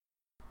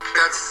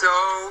That's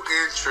so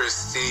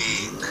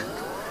interesting.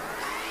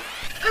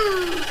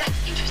 Ooh,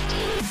 that's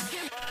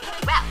interesting.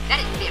 Wow, that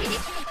is very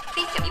interesting.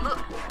 Please tell me more.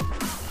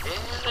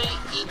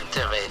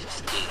 Very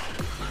interesting.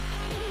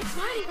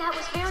 Marty, that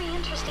was very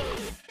interesting.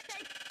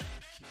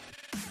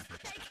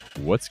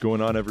 What's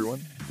going on,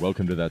 everyone?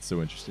 Welcome to That's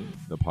So Interesting,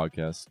 the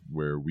podcast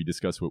where we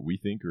discuss what we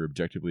think are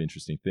objectively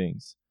interesting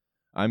things.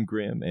 I'm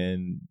Graham,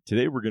 and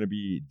today we're going to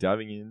be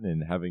diving in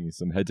and having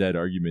some head-to-head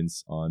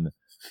arguments on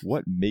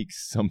what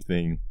makes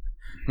something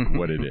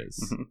what it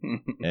is.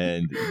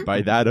 And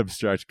by that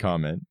abstract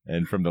comment,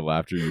 and from the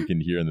laughter you can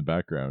hear in the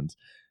background,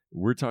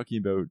 we're talking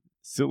about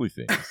silly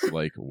things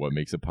like what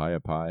makes a pie,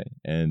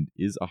 and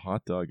is a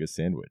hot dog a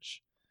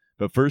sandwich?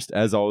 But first,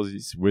 as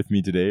always, with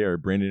me today are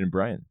Brandon and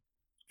Brian.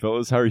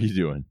 Fellas, how are you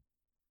doing?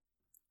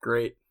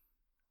 Great.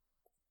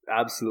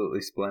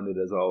 Absolutely splendid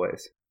as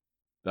always.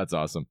 That's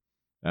awesome.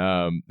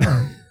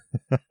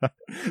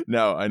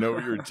 Now, I know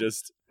we were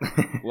just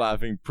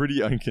laughing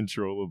pretty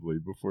uncontrollably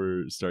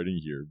before starting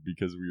here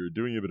because we were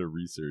doing a bit of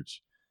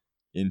research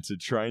into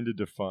trying to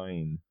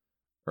define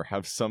or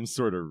have some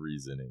sort of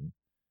reasoning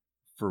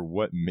for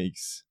what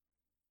makes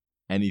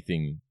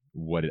anything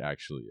what it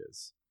actually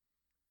is.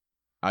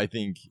 I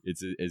think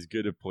it's as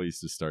good a place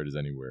to start as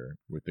anywhere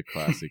with the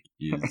classic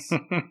is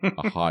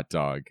a hot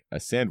dog a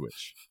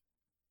sandwich?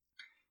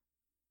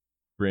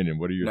 Brandon,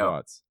 what are your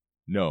thoughts?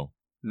 No.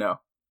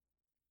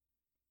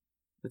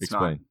 It's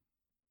Explain. not.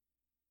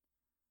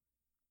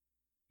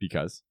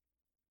 Because?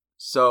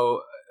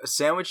 So, a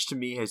sandwich to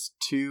me has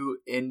two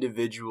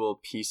individual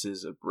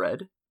pieces of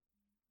bread.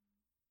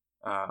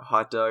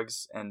 Hot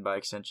dogs, and by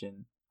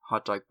extension,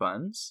 hot dog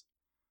buns,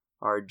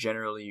 are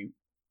generally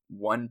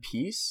one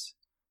piece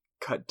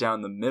cut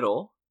down the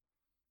middle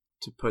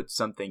to put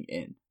something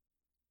in.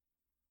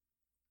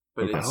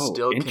 But it's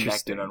still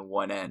connected on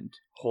one end,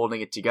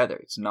 holding it together.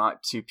 It's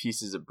not two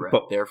pieces of bread,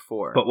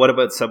 therefore. But what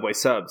about Subway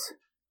subs?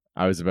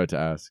 I was about to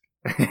ask.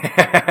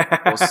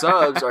 Well,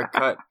 subs are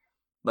cut,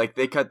 like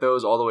they cut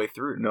those all the way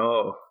through.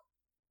 No.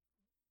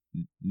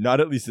 Not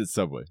at least at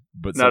Subway.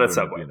 But Not at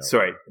Subway.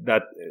 Sorry.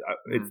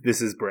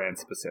 This is brand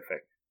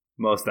specific.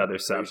 Most other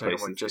sub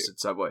places just at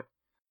Subway.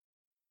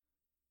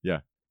 Yeah.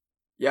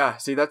 Yeah,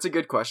 see, that's a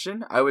good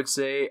question. I would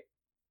say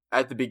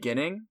at the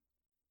beginning,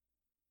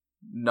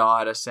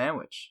 not a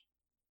sandwich.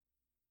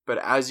 But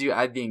as you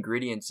add the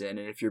ingredients in,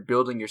 and if you're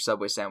building your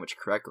Subway sandwich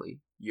correctly,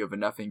 you have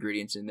enough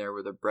ingredients in there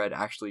where the bread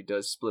actually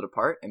does split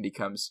apart and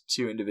becomes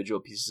two individual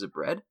pieces of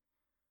bread,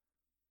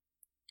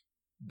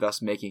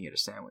 thus making it a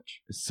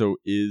sandwich. So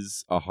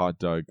is a hot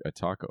dog a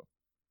taco?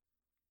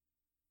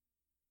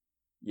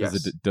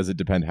 Yes. Does it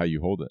depend how you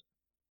hold it?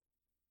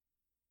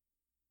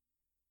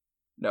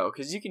 No,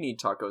 because you can eat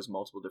tacos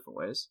multiple different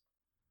ways.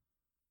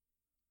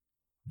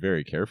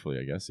 Very carefully,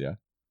 I guess, yeah.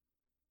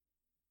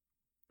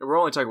 We're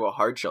only talking about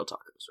hard shell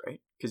tacos,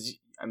 right? Because,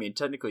 I mean,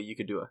 technically you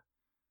could do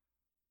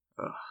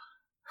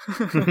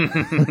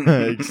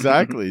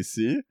Exactly,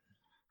 see?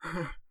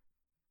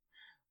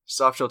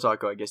 Soft shell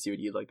taco, I guess you would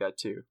eat like that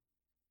too.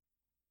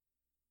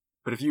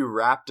 But if you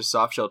wrapped a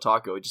soft shell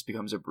taco, it just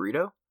becomes a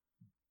burrito?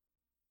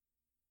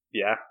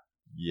 Yeah.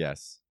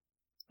 Yes.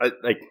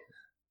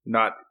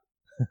 Not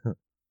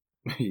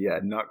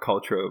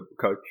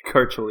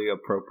culturally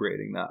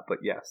appropriating that,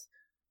 but yes.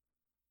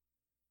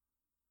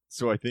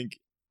 So I think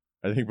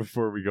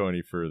before we go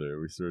any further,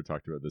 we sort of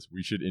talked about this,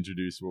 we should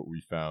introduce what we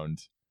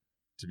found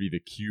to be the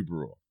cube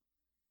rule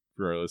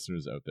for our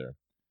listeners out there.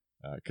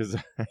 Because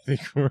I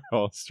think we're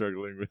all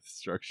struggling with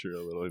structure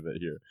a little bit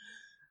here.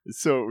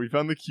 So we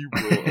found the cube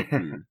rule of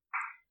food.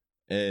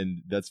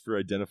 And that's for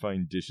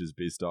identifying dishes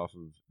based off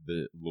of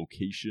the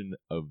location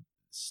of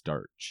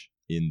starch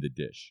in the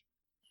dish.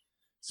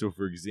 So,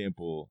 for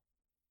example,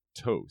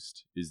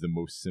 toast is the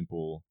most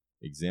simple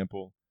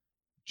example.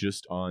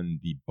 Just on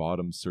the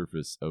bottom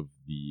surface of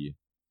the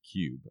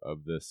cube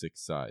of the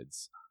 6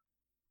 sides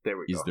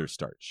is there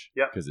starch.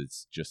 Yeah. Because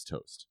it's just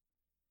toast.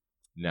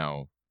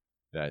 Now,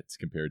 that's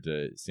compared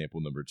to sample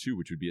number 2,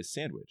 which would be a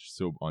sandwich.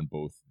 So on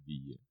both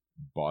the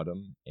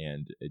bottom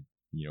and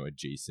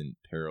adjacent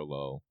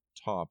parallel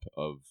top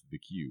of the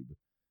cube,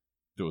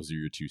 those are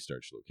your 2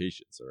 starch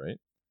locations, all right?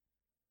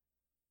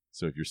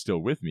 So if you're still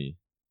with me,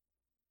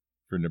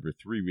 for number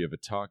 3, we have a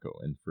taco.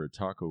 And for a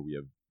taco, we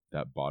have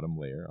that bottom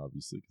layer,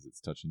 obviously, because it's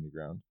touching the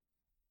ground,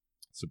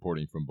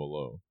 supporting from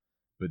below,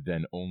 but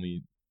then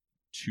only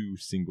 2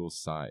 single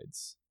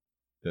sides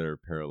that are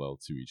parallel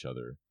to each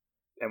other.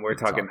 And we're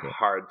talking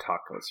hard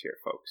tacos here,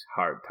 folks.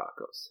 Hard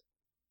tacos.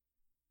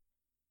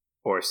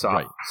 Or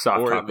soft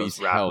or tacos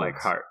wrapped like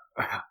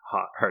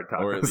hard tacos.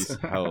 Or at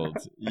least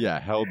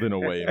held in a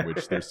way in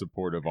which they're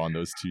supportive on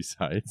those 2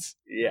 sides.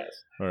 Yes.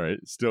 All right,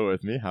 still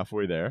with me,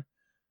 halfway there.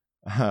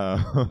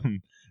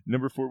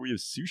 Number 4, we have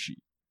sushi.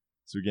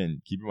 So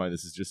again, keep in mind,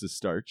 this is just a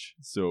starch.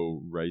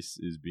 So rice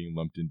is being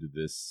lumped into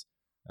this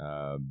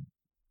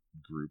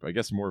group. I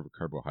guess more of a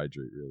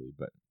carbohydrate, really.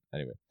 But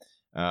anyway,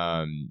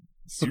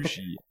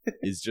 sushi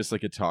is just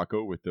like a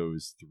taco with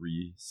those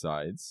 3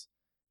 sides,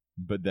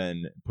 but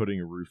then putting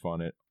a roof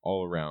on it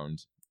all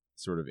around,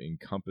 sort of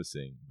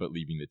encompassing, but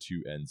leaving the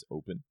 2 ends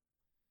open.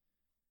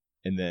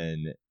 And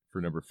then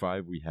for number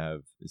 5, we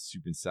have a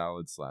soup and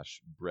salad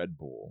 / bread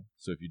bowl.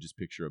 So if you just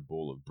picture a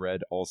bowl of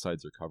bread, all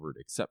sides are covered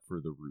except for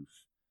the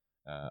roof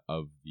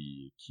of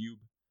the cube.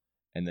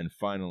 And then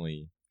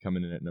finally,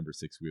 coming in at number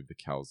 6, we have the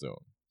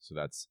calzone. So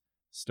that's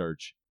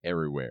starch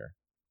everywhere.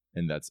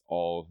 And that's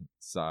all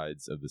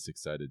sides of the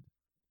 6-sided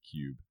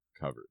cube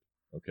covered.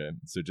 Okay,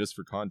 so just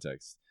for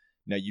context,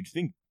 now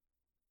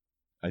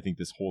I think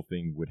this whole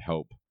thing would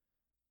help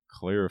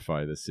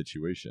clarify this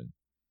situation.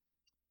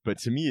 But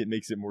to me, it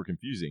makes it more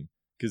confusing,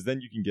 because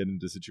then you can get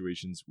into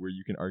situations where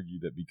you can argue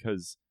that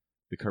because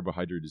the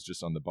carbohydrate is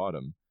just on the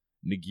bottom,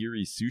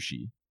 nigiri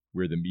sushi,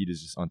 where the meat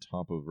is just on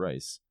top of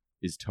rice,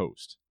 is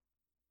toast.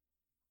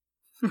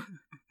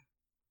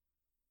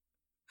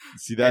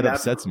 See, that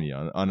upsets me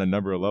on a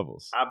number of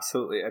levels.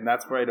 Absolutely. And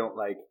that's where I don't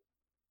like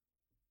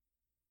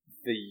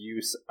the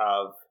use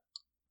of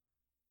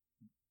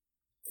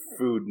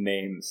food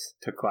names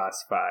to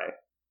classify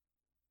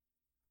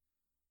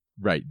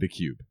Right, the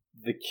cube.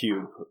 the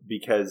cube,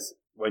 because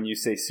when you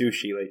say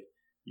sushi, like,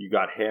 you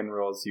got hand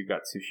rolls, you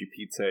got sushi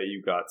pizza,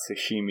 you got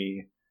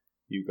sashimi,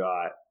 you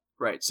got...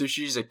 Right,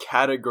 sushi is a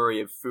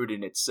category of food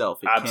in itself.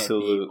 It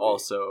Absolutely. can't be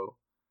also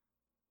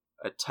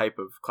a type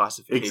of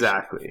classification.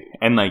 Exactly.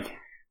 And like,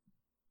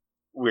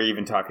 we're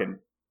even talking,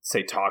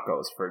 say,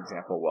 tacos, for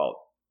example. Well,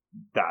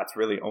 that's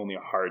really only a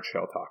hard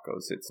shell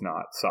tacos. It's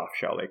not soft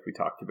shell like we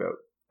talked about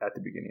at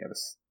the beginning of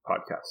this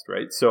podcast,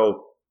 right?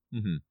 So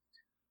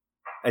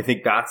I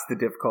think that's the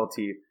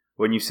difficulty.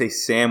 When you say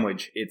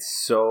sandwich, it's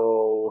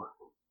so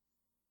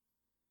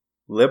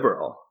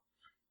liberal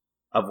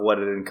of what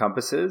it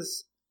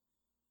encompasses.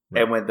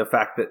 Right. And when the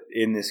fact that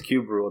in this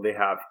cube rule they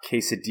have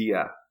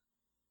quesadilla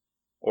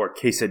or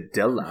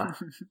quesadilla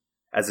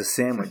as a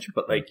sandwich,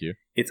 but like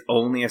it's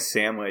only a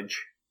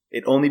sandwich.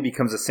 It only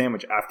becomes a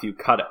sandwich after you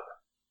cut it,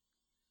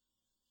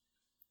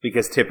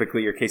 because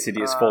typically your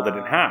quesadilla is folded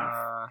in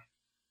half.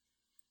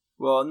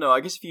 Well, no, I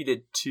guess if you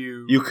did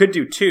two, you could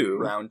do two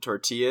round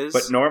tortillas,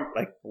 but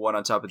one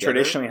on top of the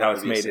traditionally other, how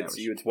it's made,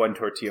 it's one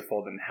tortilla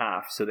folded in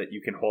half so that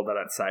you can hold it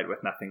outside with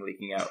nothing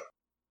leaking out.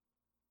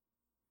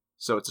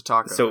 So it's a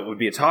taco. So it would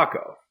be a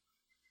taco.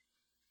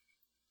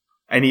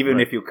 And even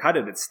if you cut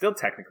it, it's still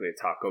technically a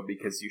taco,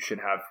 because you should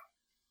have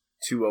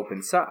 2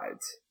 open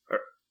sides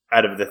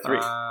out of the 3.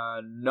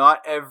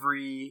 Not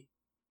every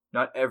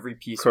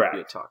piece would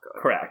be a taco.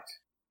 Correct.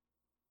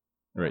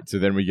 Right. So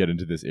then we get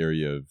into this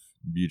area of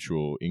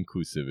mutual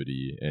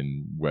inclusivity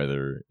and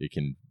whether it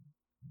can,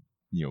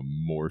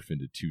 morph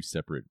into 2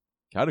 separate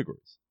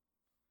categories.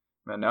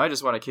 Man, now I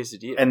just want a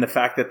quesadilla. And the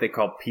fact that they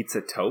call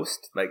pizza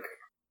toast, like,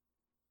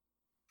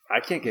 I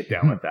can't get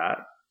down with that.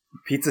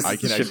 Pizza I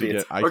can should be.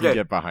 I can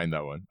get behind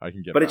that one. I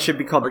can get. But it should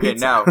be called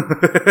pizza. Now,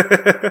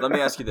 let me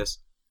ask you this: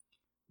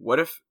 What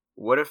if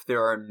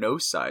there are no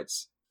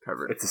sides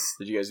covered?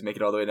 Did you guys make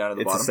it all the way down to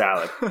the bottom? It's a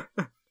salad.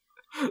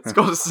 It's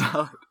called a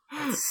salad.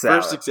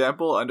 First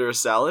example under a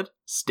salad: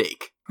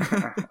 steak.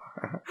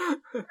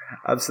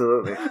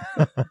 Absolutely.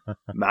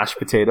 Mashed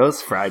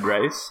potatoes, fried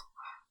rice.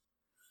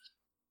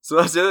 So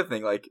that's the other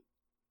thing, like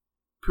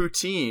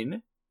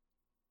poutine.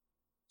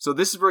 So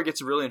this is where it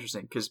gets really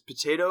interesting, because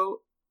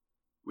potato,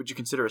 would you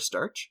consider a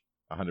starch?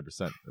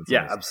 100%.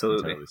 Yeah,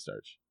 absolutely. Entirely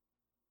starch.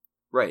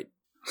 Right.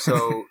 So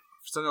for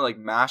something like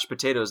mashed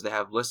potatoes, they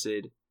have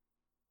listed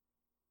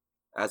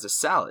as a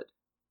salad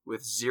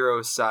with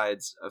 0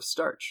 sides of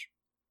starch.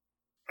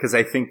 Because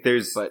I think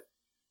but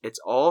it's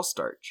all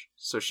starch.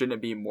 So shouldn't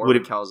it be more of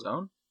a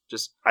calzone?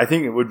 I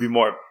think it would be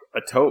more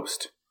a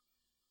toast,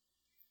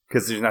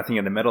 because there's nothing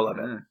in the middle of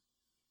it.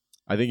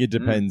 I think it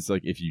depends,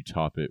 like, if you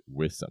top it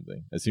with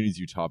something. As soon as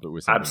you top it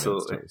with something,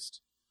 absolutely, it's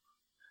toast.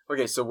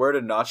 Okay, so where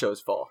do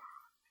nachos fall?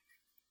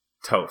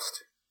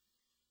 Toast.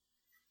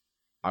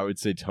 I would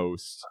say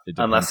toast.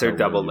 Unless they're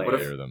double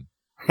layered.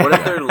 What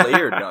if they're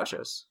layered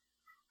nachos?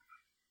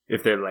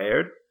 If they're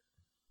layered?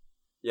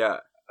 Yeah.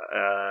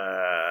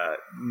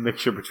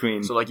 Mixture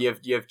between... So, like, you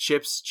have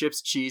chips,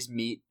 cheese,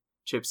 meat,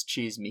 chips,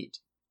 cheese, meat.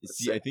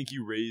 See, I think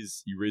you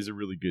raise a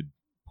really good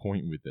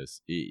point with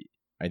this.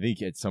 I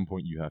think at some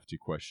point you have to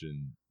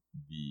question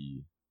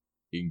the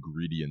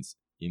ingredients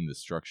in the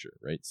structure,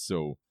 right?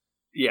 So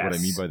what I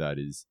mean by that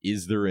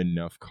is there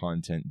enough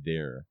content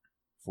there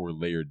for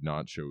layered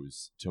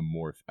nachos to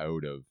morph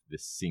out of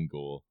this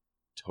single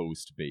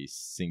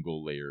toast-based,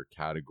 single-layer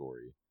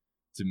category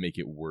to make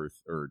it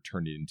worth or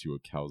turn it into a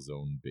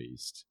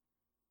calzone-based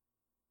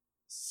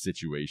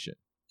situation?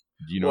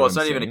 Do you know? Well, it's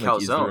not even a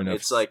calzone.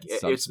 It's like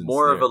it's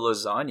more of a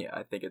lasagna,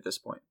 I think, at this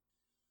point.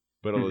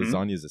 But a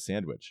lasagna is a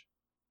sandwich.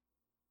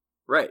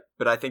 Right,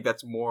 but I think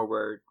that's more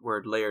where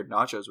layered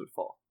nachos would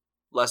fall.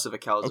 Less of a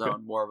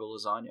calzone, more of a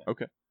lasagna.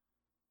 Okay.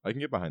 I can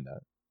get behind that.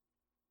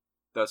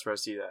 That's where I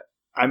see that.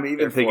 I'm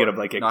even thinking of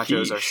like a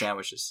nachos quiche. Are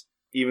sandwiches.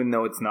 Even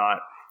though it's not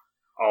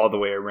all the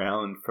way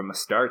around from a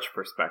starch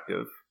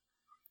perspective,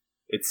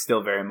 it's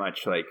still very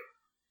much like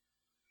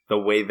the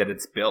way that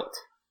it's built.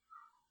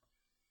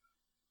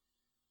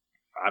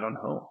 I don't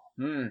know.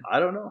 I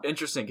don't know.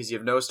 Interesting, because you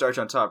have no starch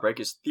on top, right?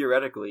 Because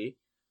theoretically,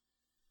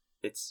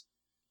 it's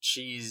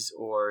cheese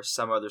or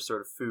some other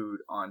sort of food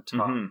on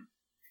top. Mhm.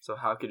 So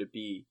how could it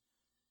be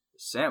a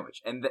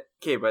sandwich? And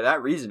okay, by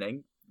that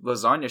reasoning,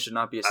 lasagna should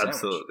not be a sandwich.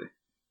 Absolutely.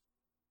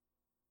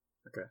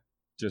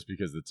 Just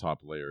because the top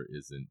layer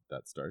isn't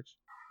that starch.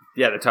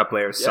 Yeah, the top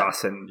layer is Yeah.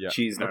 sauce and Yeah.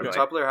 cheese Okay. The normally.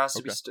 top layer has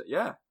to be, Okay.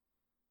 yeah.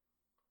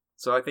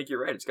 So I think you're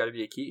right. It's got to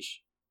be a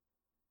quiche.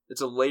 It's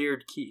a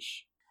layered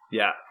quiche.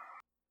 Yeah.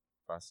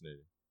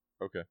 Fascinating.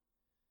 Okay.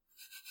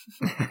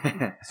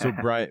 So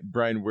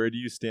Brian, where do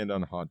you stand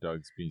on hot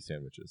dogs being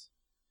sandwiches?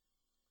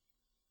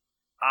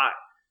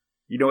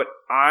 You know what?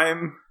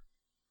 I'm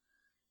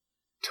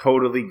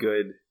totally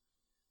good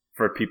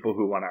for people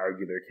who want to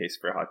argue their case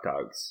for hot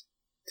dogs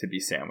to be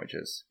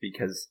sandwiches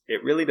because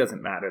it really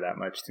doesn't matter that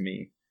much to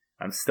me.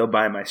 I'm still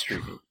buying my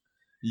street meat.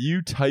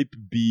 You type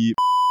B.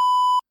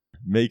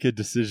 Make a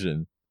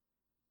decision.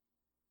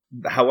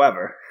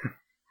 However,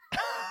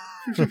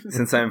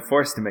 since I'm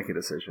forced to make a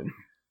decision,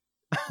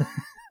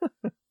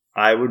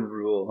 I would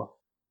rule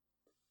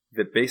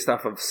that based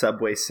off of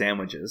Subway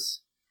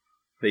sandwiches,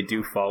 they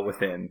do fall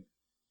within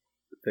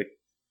the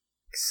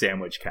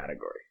sandwich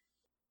category.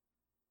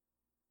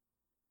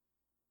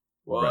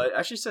 Well, Right. it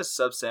actually says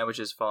sub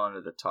sandwiches fall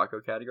into the taco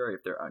category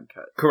if they're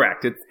uncut.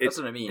 Correct. That's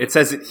what I mean. It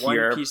says it One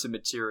here, piece of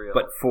material.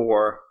 but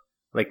for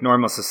like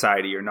normal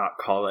society, you're not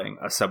calling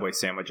a Subway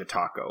sandwich a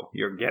taco.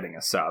 You're getting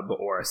a sub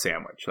or a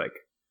sandwich. Like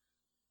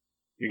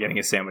you're getting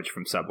a sandwich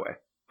from Subway.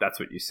 That's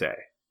what you say.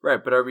 right,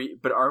 but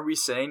aren't we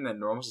saying that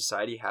normal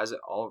society has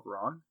it all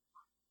wrong?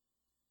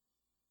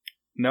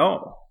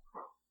 No.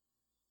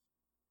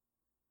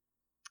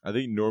 I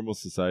think normal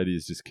society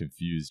is just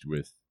confused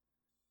with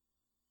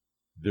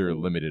their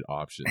limited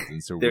options,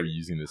 and so They're- we're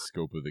using the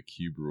scope of the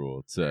cube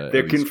rule to.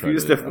 They're at least try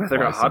confused to of whether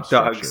apply a some hot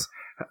structure. dog's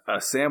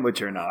a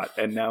sandwich or not.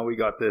 And now we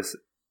got this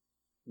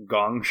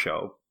gong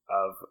show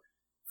of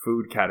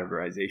food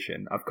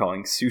categorization of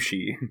calling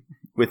sushi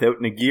without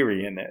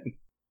nigiri in it.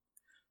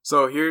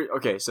 So here's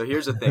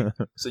the thing.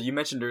 So you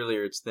mentioned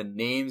earlier it's the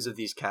names of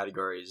these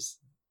categories.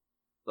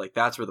 Like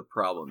that's where the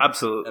problem is.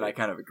 Absolutely. And I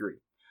kind of agree.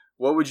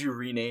 What would you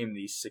rename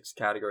these 6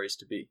 categories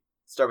to be?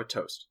 Start with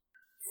toast.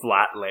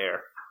 Flat layer.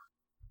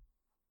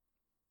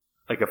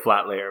 Like a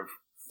flat layer of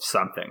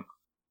something.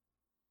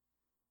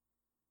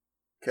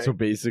 Okay. So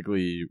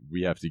basically,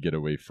 we have to get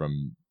away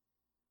from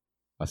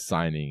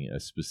assigning a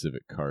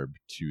specific carb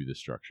to the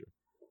structure.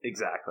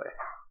 Exactly.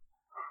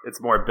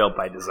 It's more built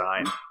by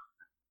design.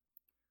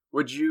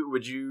 Would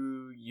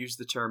you use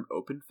the term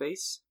open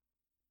face?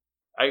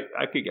 I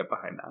could get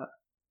behind that.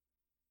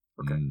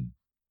 Okay.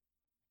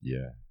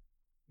 Yeah.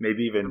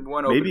 Maybe even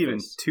One open maybe even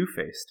face.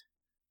 two-faced.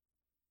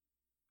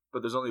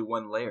 But there's only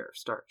one layer of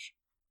starch.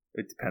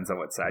 It depends on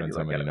what side Depends you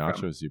how look many at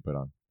it nachos you put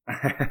on.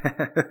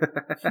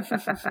 from.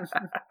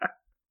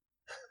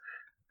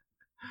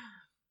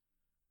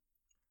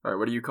 All right,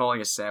 what are you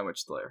calling a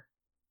sandwich layer?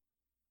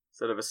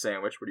 Instead of a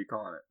sandwich, what are you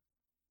calling it?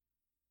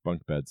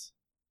 Bunk beds.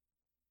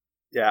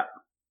 Yeah,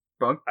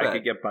 Bunk bed. I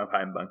could get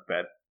behind bunk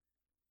bed.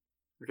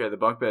 Okay, the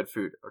bunk bed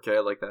food. Okay, I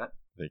like that.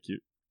 Thank you.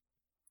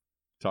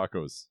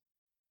 Tacos.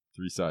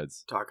 3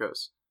 sides.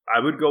 Tacos. I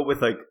would go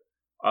with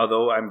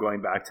although I'm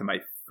going back to my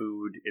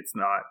food, it's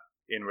not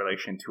in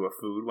relation to a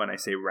food when I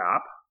say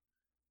wrap,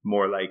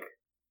 more like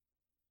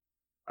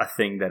a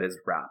thing that is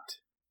wrapped.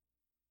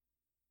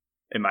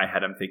 In my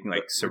head, I'm thinking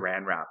like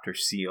saran wrapped or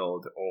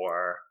sealed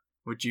or...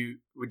 Would you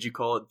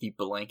call it the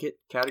blanket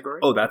category?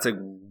 Oh, that's a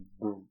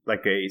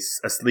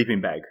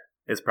sleeping bag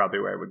is probably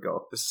where I would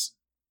go.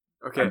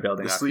 Okay. I'm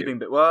building the off sleeping you.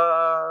 bag. What?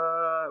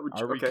 Are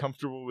we Okay.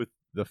 comfortable with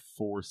the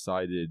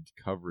 4-sided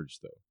coverage,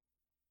 though?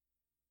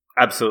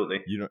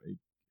 Absolutely. You know,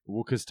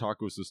 well, because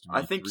tacos supposed to be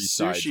I think 3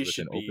 sides sushi with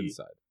should an open be-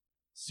 side.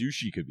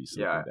 Sushi could be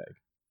sleeping Yeah. bag.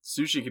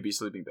 Sushi could be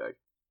sleeping bag,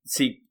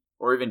 See,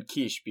 or even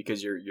quiche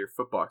because your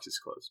foot box is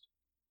closed.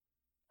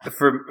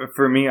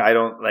 for me, I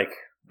don't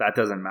that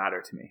doesn't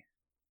matter to me.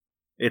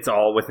 It's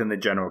all within the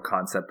general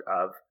concept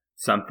of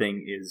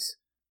something is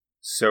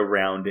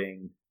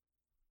surrounding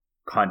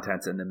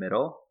contents in the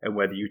middle, and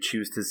whether you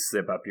choose to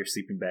zip up your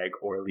sleeping bag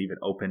or leave it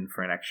open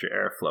for an extra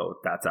airflow,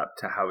 that's up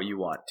to how you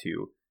want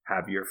to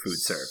have your food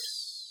served.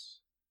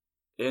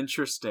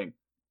 Interesting.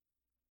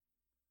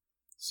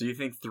 So you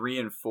think 3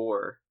 and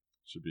 4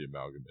 Should be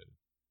amalgamated.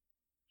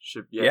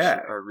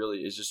 are really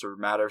is just a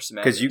matter of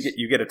semantics? Because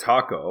you get a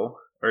taco,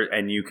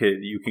 and you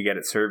can get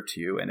it served to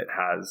you, and it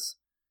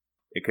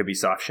could be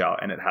soft shell,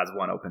 and it has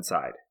one open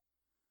side,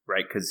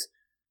 right? Because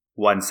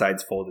one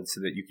side's folded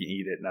so that you can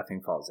eat it,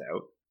 nothing falls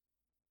out.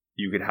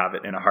 You could have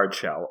it in a hard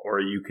shell, or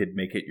you could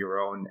make it your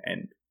own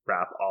and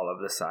wrap all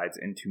of the sides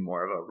into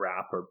more of a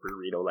wrap or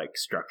burrito-like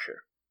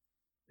structure.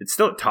 It's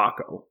still a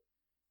taco.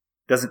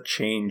 Doesn't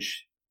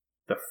change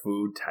the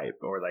food type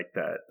or like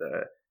the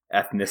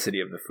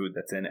ethnicity of the food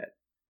that's in it.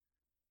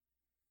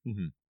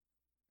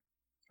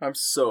 I'm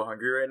so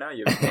hungry right now.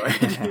 You have no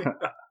idea.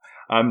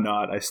 I'm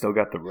not. I still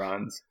got the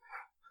runs.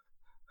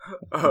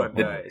 Oh,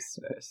 nice.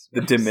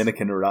 The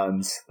Dominican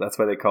runs. That's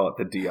why they call it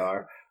the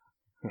DR.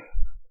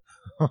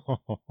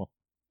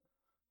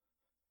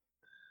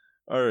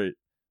 All right,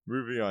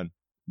 moving on.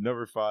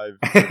 Number 5,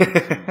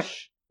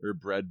 quiche. or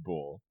bread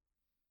bowl.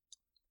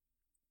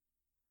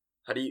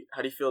 How do you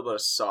feel about a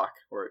sock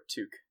or a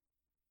toque?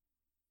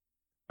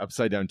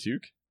 Upside down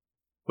toque?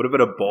 What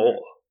about a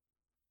bowl?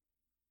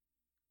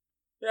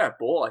 Yeah,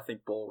 bowl. I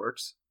think bowl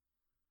works.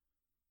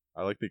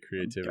 I like the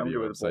creativity I'm good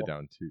of with upside bowl.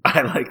 down toque.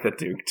 I like the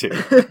Duke too.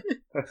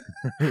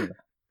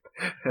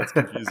 Let's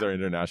confuse our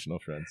international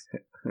friends.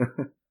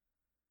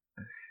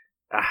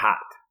 A hat.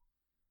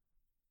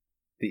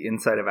 The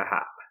inside of a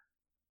hat.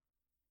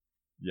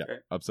 Yeah, Okay.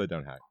 upside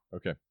down hat.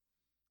 Okay.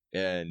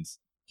 And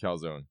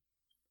calzone.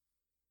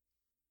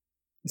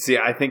 See,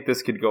 I think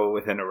this could go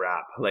within a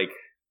wrap. Like,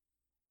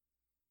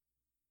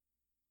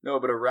 No,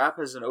 but a wrap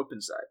has an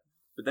open side.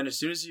 But then as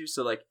soon as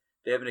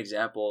they have an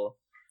example,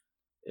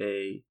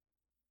 a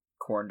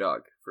corn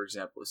dog, for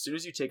example. As soon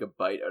as you take a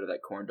bite out of that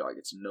corn dog,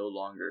 it's no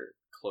longer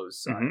closed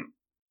side. Mhm.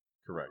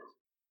 Correct.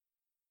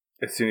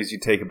 as soon as you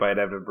take a bite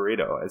out of a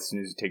burrito, as soon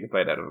as you take a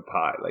bite out of a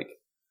pie,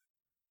 like,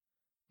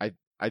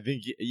 I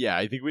think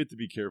we have to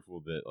be careful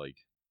that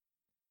like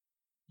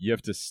you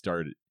have to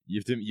start it.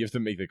 You have to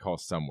make the call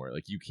somewhere.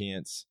 Like you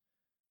can't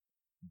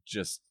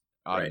just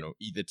I Right. don't know,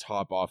 eat the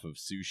top off of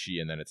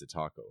sushi and then it's a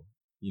taco.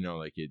 You know,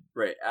 like it.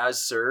 Right,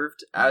 as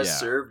served Yeah,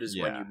 is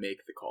when yeah. you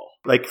make the call.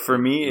 like for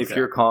me, if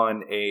you're Exactly.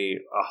 calling a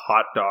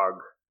hot dog,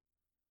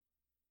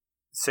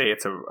 say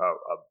it's a I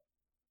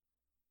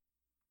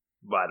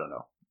don't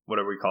know, what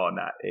are we calling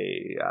that?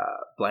 A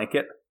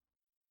blanket?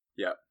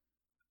 Yeah.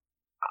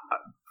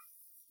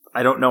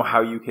 I don't know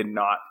how you can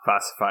not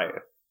classify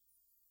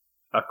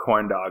a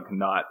corn dog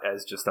not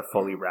as just a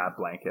fully wrapped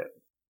blanket.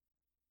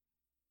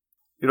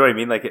 You know what I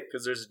mean? Like it,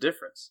 Because there's a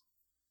difference.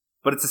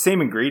 but it's the same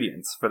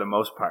ingredients for the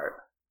most part.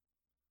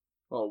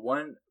 Well,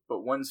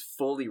 one's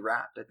fully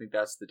wrapped. I think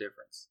that's the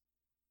difference.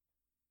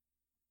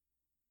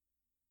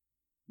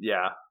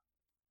 Yeah.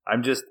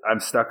 I'm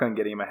stuck on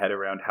getting my head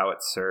around how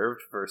it's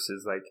served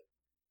versus like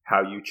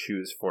how you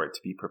choose for it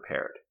to be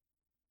prepared.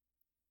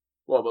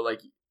 Well, but like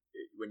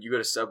when you go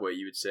to Subway,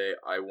 you would say,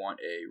 "I want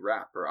a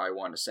wrap" or "I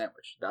want a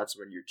sandwich." That's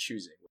when you're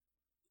choosing.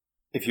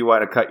 If you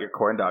want to cut your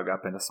corn dog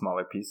up into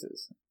smaller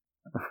pieces.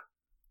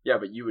 Yeah,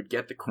 but you would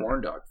get the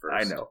corn dog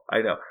first.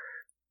 I know.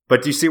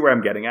 But do you see where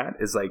I'm getting at?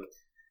 Is like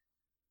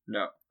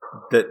No.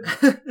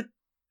 the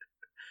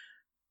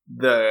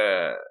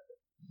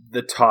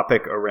the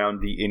topic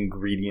around the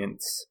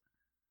ingredients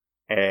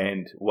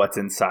and what's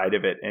inside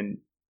of it, and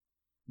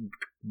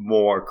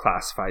more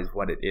classifies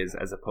what it is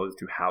as opposed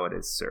to how it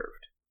is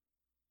served.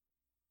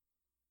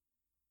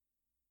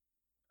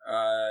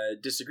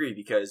 Disagree,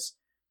 because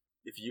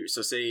if you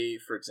say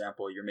for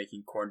example you're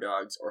making corn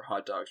dogs or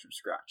hot dogs from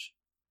scratch,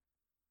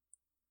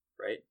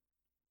 right?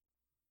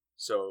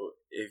 So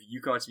if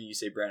you come up to me, you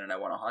say, "Brandon, I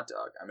want a hot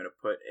dog," I'm going to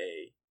put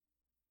a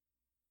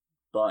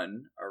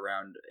bun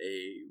around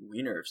a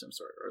wiener of some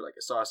sort, or like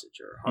a sausage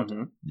or a hot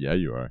dog. Yeah,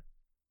 you are.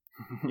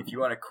 If you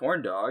want a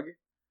corn dog,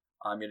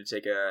 I'm going to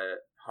take a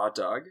hot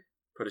dog,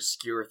 put a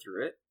skewer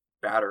through it,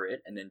 batter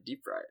it, and then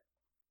deep fry it.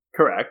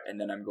 Correct. And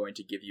then I'm going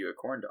to give you a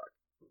corn dog.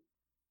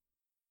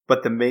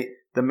 But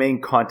the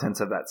main contents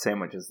of that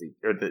sandwich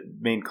the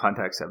main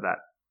context of that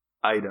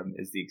item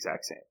is the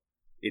exact same.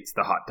 It's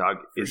the hot dog,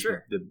 For is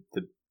sure.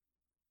 the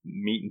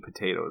meat and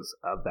potatoes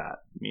of that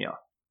meal.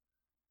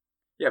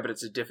 Yeah, but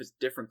it's a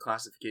different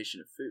classification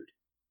of food.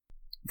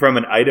 From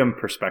an item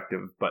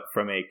perspective, but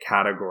from a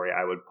category,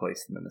 I would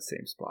place them in the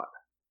same spot.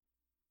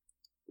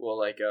 Well,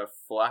 like a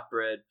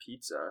flatbread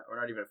pizza, or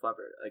not even a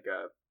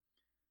flatbread,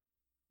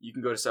 you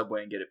can go to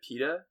Subway and get a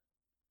pita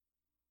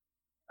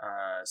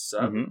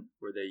sub, Mhm.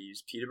 where they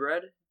use pita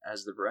bread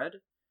as the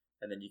bread,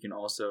 and then you can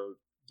also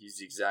use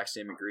the exact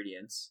same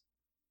ingredients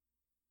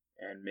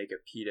and make a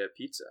pita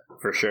pizza.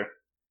 For sure.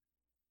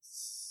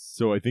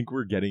 So I think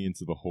we're getting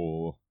into the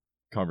whole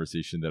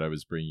conversation that I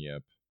was bringing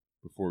up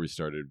before we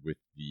started with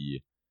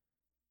the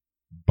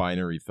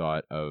binary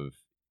thought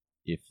of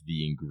if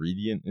the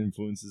ingredient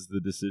influences the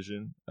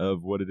decision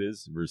of what it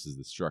is versus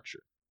the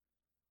structure.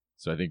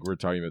 So I think we're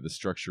talking about the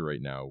structure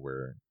right now,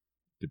 where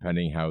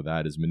depending how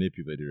that is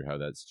manipulated or how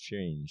that's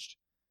changed,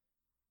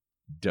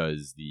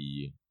 does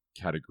the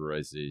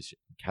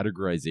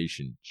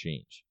categorization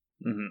change,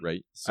 Mm-hmm.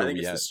 right? So I think we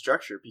it's have the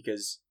structure,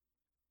 because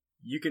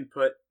you can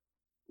put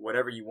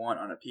whatever you want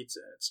on a pizza,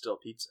 and it's still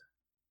pizza.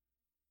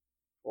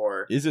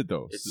 Or is it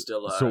though? it's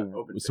still so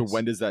open so face.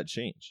 when does that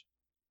change?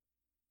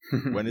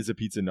 When is a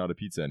pizza not a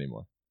pizza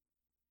anymore?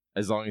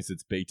 As long as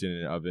it's baked in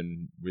an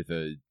oven with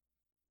a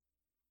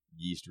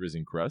yeast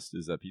risen crust,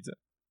 is that pizza?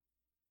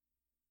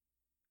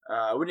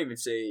 I wouldn't even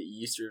say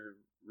yeast or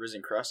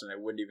risen crust, and I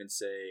wouldn't even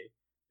say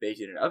baked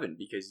in an oven,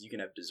 because you can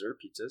have dessert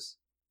pizzas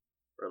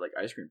or like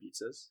ice cream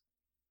pizzas.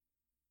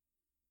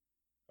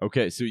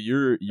 Okay, so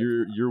you're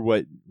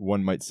what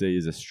one might say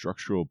is a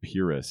structural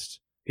purist,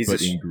 He's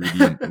but a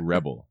ingredient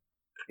rebel.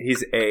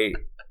 he's a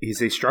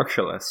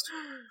structuralist,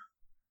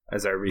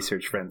 as our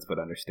research friends would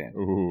understand.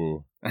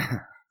 Ooh,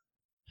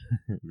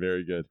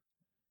 very good.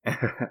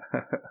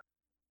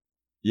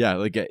 Yeah,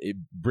 like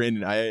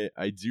Brandon,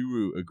 I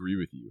do agree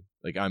with you.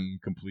 Like I'm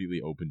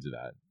completely open to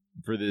that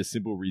for the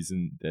simple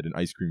reason that an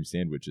ice cream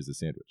sandwich is a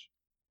sandwich.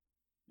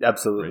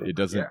 Absolutely.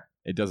 Right?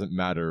 It doesn't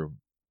matter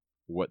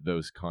what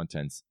those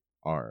contents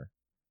are.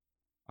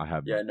 I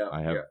have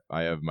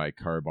my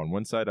carb on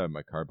one side. I have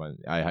my carb on.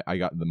 I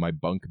got my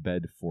bunk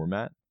bed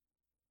format,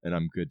 and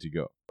I'm good to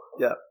go.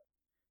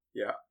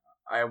 Yeah,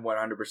 I am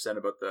 100%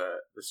 about the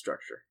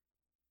structure.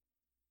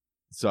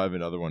 So I have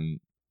another one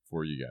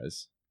for you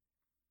guys.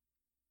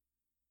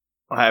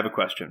 I have a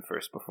question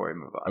first before we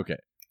move on. Okay.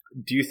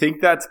 Do you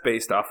think that's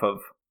based off of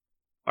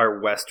our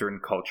Western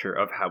culture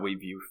of how we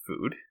view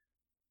food?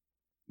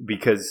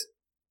 Because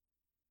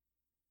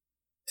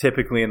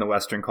typically in the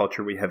Western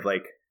culture, we've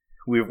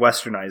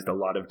westernized a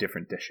lot of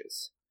different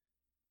dishes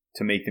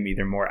to make them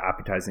either more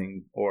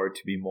appetizing or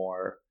to be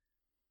more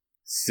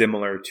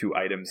similar to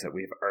items that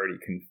we've already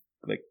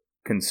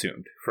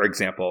consumed. For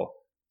example,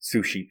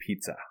 sushi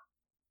pizza.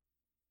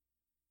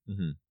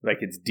 Mm-hmm. Like,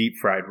 it's deep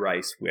fried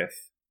rice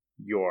with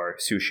your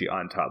sushi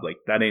on top. Like,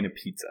 that ain't a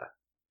pizza.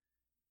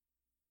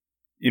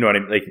 You know what I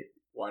mean? Like,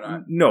 why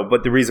not? No,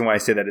 but the reason why I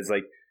say that is,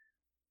 like,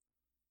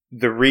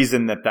 the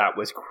reason that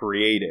was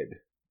created,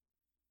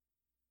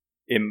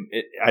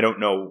 I don't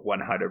know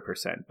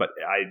 100%, but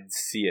I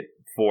see it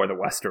for the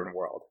Western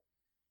world.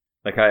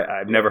 Like,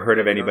 I've never heard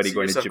of anybody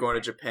going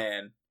to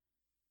Japan.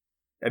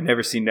 I've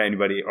never seen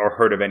anybody or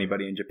heard of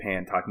anybody in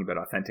Japan talking about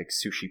authentic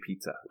sushi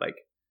pizza. Like,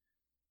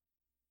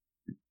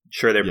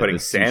 sure, they're putting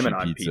salmon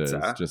on pizza.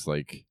 Is just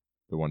like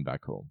the one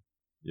back home.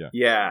 Yeah.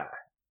 Yeah.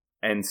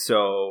 And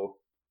so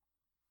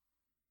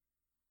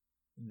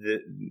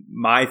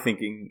my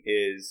thinking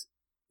is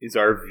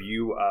our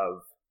view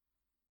of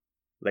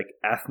like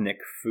ethnic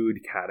food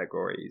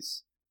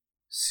categories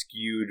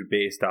skewed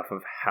based off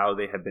of how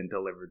they have been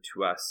delivered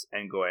to us,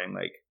 and going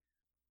like,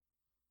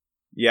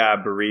 yeah,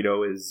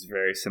 burrito is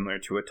very similar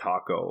to a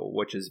taco,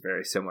 which is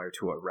very similar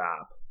to a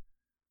wrap.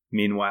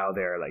 Meanwhile,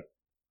 they're like,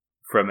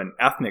 from an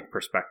ethnic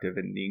perspective,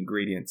 and the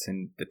ingredients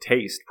and the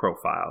taste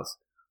profiles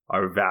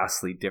are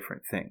vastly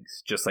different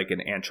things. Just like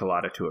an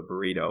enchilada to a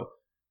burrito.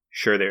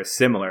 Sure, they're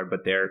similar,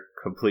 but they're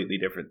completely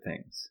different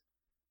things.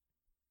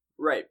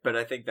 Right, but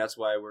I think that's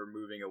why we're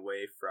moving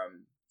away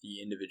from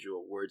the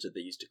individual words that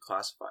they use to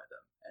classify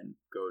them and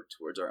go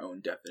towards our own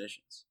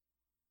definitions.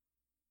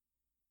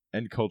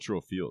 And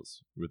cultural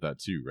feels with that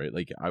too, right?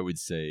 Like, I would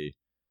say,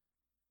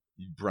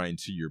 Brian,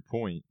 to your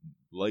point,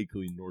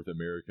 likely North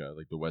America,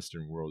 like the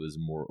Western world, is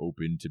more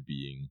open to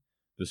being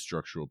the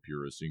structural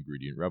purist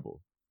ingredient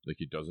rebel. Like,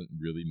 it doesn't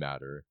really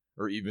matter.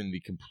 Or even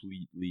the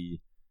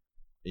completely,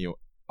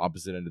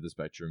 opposite end of the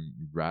spectrum,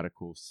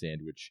 radical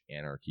sandwich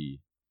anarchy.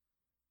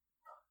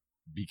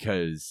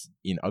 Because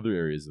in other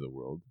areas of the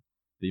world,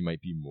 they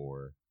might be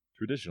more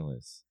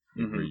traditionalists,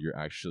 where you're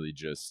actually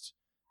just,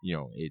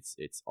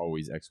 it's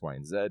always X, Y,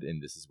 and Z,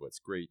 and this is what's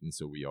great, and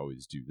so we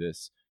always do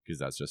this because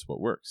that's just what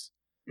works.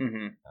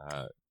 Mm-hmm.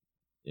 And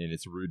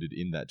it's rooted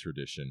in that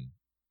tradition,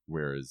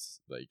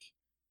 whereas, like,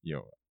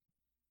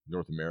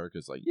 North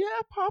America's like,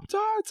 yeah,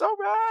 Pop-Tarts, all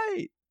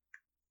right.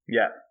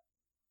 Yeah.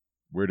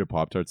 Where do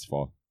Pop-Tarts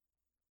fall?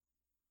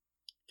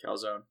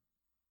 Calzone.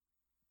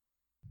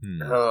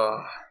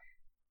 Oh.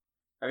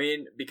 I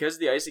mean, because of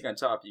the icing on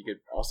top, you could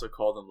also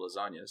call them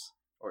lasagnas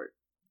or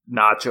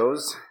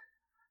nachos.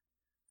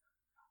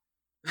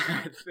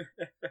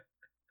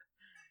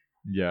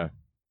 Yeah.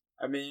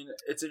 I mean,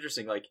 it's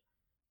interesting. Like,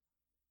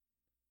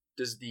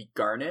 does the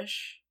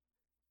garnish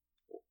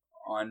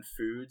on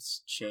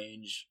foods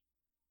change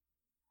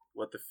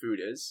what the food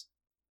is?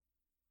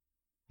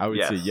 I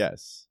would say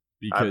yes.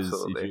 Because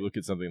Absolutely. If you look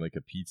at something like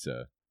a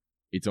pizza,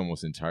 it's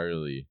almost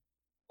entirely,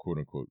 quote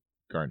unquote,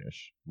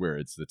 garnish, where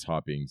it's the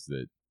toppings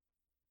that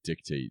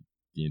dictate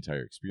the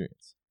entire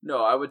experience.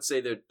 No, I would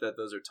say that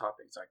those are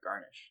toppings, not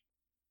garnish.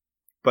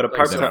 But a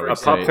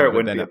Pop-Tart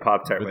wouldn't be a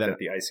Pop-Tart without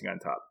the icing on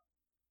top.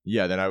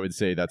 Yeah, then I would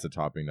say that's a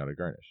topping, not a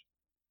garnish.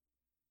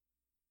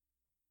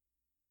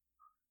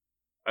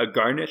 A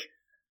garnish,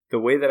 the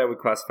way that I would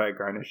classify a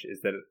garnish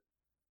is that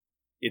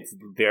it's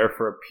there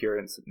for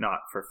appearance,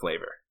 not for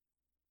flavor.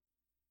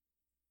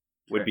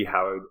 Would be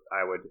how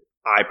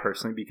I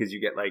personally, because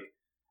you get like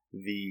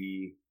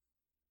the,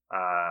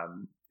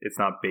 it's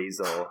not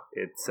basil,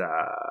 it's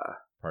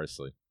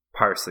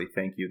Parsley,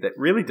 thank you. That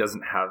really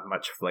doesn't have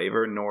much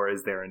flavor, nor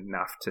is there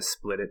enough to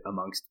split it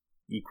amongst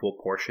equal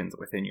portions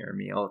within your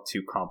meal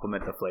to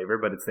complement the flavor,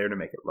 but it's there to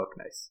make it look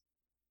nice.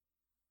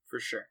 For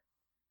sure.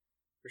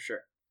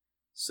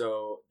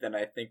 So then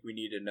I think we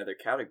need another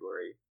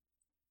category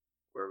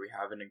where we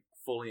have a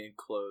fully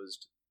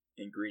enclosed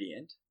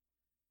ingredient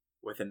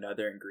with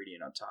another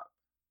ingredient on top.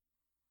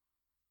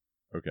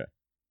 Okay.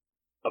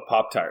 A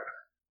Pop-Tart.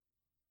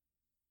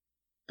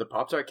 The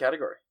Pop-Tart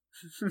category.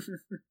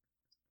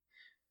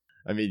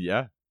 I mean,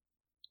 yeah.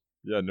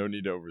 Yeah, no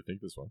need to overthink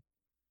this one.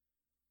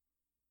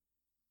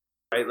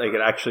 Right? Like,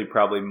 it actually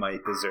probably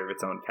might deserve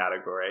its own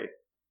category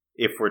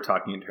if we're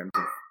talking in terms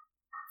of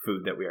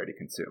food that we already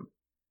consume.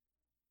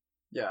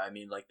 Yeah, I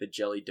mean, like the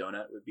jelly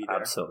donut would be there.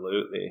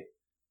 Absolutely.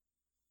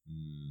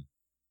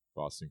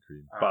 Boston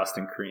cream.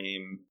 Boston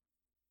cream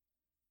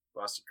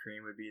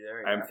would be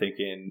there. Yeah. I'm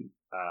thinking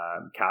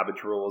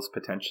cabbage rolls,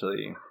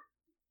 potentially,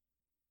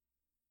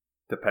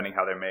 depending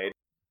how they're made.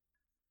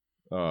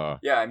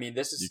 Yeah, I mean,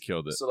 this is You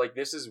killed it. So like,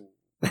 this is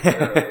where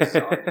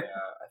lasagna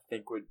I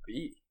think would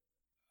be.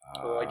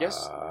 Well, I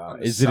guess on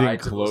the Is it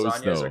sides of enclosed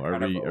lasagnas though? are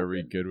kind of Are we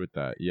open. good with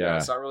that? Yeah, Yeah.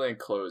 it's not really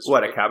enclosed.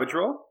 What, right? a cabbage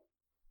roll?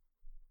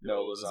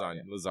 No,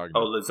 lasagna. Lasagna.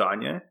 Oh,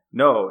 lasagna?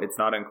 No, it's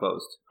not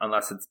enclosed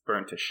unless it's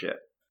burnt to shit.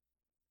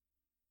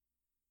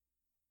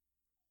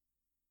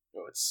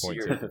 No, it's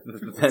Point seared.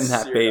 Then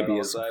that Seared baby on all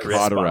is sides.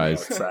 crisp on the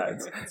Cauterized.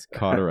 outsides. It's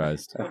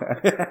cauterized.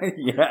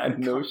 Yeah,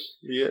 no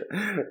shit.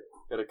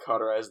 Gotta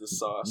cauterize the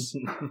sauce.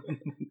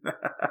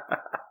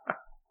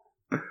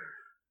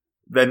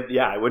 Then,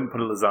 yeah, I wouldn't put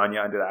a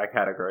lasagna under that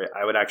category.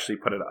 I would actually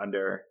put it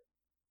under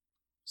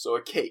So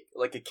a cake,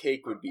 like a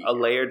cake would be a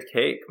layered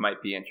cake.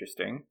 Might be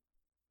interesting.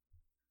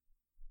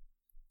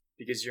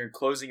 because you're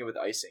enclosing it with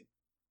icing,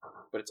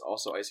 but it's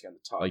also icing on the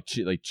top.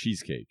 like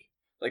cheesecake.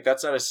 Like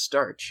that's not a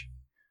starch.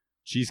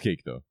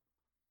 Cheesecake though.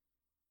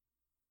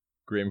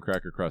 Graham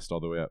cracker crust all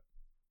the way up.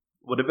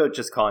 What about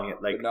just calling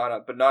it like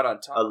But not on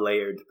top. a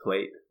layered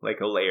plate, like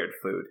a layered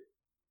food?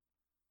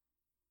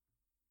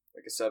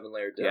 Like a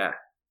 7-layer dip. Yeah.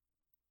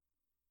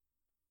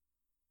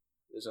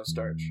 There's no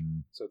starch,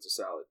 so it's a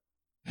salad.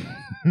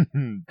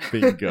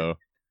 Bingo.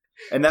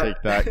 And that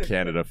Take that,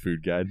 Canada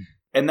Food Guide.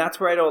 and that's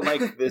where I don't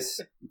like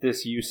this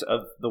use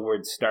of the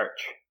word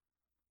starch.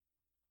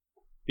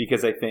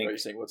 Because I Are think you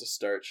saying what's a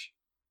starch?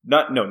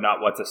 not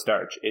what's a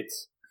starch.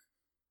 It's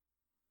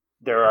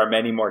there are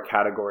many more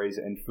categories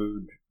and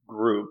food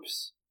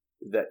groups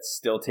that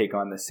still take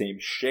on the same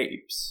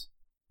shapes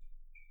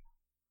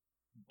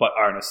but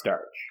aren't a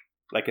starch.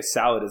 Like a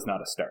salad is not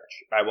a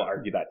starch. I will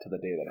argue that to the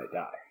day that I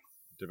die.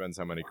 Depends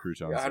how many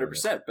croutons. Yeah, are in it.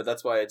 100%. But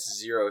that's why it's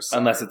 0 sides.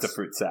 Unless it's a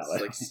fruit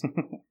salad. It's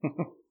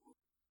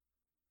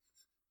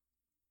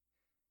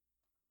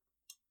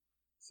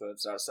so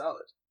it's not a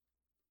salad.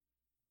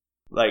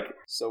 Like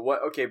So what?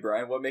 Okay,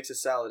 Brian. What makes a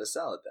salad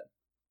then?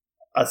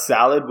 a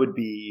salad would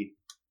be.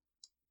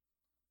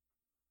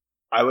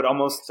 I would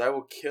almost. So I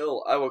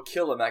will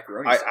kill a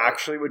macaroni. I salad.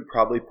 actually would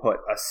probably put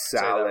a Say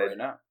that salad right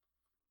now.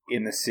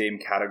 in the same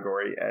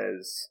category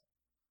as.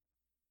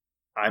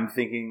 I'm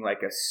thinking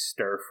like a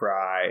stir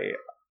fry,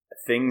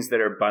 things that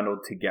are bundled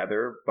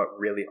together but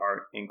really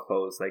aren't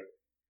enclosed, like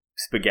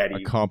spaghetti,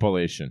 A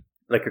compilation.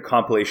 like a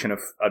compilation of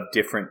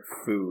different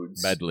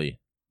foods. Medley.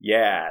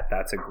 Yeah,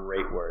 that's a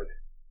great word.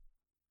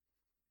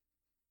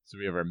 So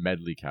we have our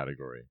medley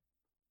category.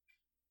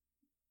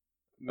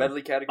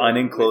 Medley category.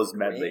 Unenclosed with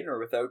grain medley. or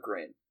without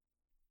grain.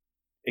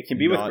 It can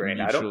be with Not grain.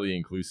 I don't. mutually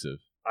inclusive.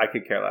 I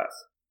could care less.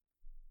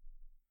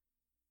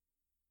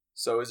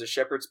 So is a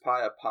shepherd's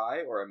pie a pie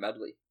or a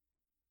medley?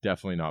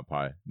 Definitely not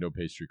pie. No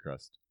pastry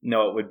crust.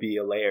 No, it would be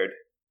a layered.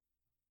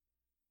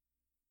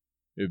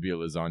 It would be a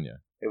lasagna.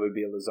 It would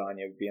be a lasagna.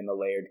 It would be in the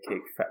layered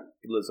cake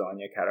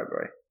lasagna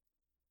category.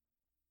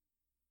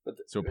 But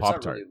So it's not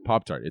Pop-Tart. really-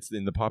 Pop-Tart. It's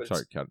in the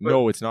Pop-Tart it's- category.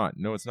 No, it's not.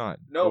 No, it's not.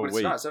 No, Oh, but it's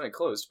wait. not. It's not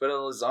enclosed. But a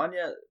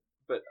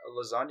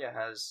lasagna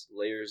has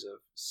layers of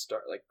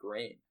like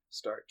grain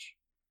starch.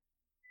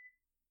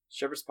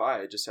 Shepherd's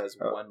pie just has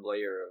Oh. one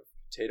layer of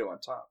potato on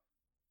top.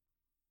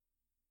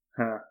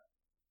 Huh.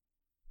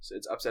 So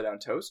it's upside down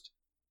toast.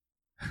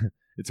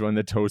 It's when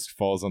the toast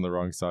falls on the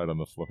wrong side on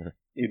the floor.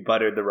 You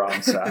buttered the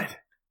wrong side.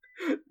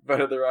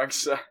 But on the wrong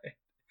side.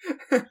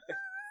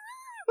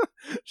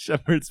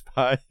 Shepherd's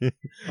pie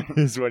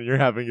is when you're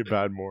having a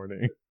bad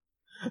morning.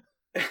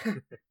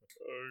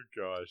 Oh,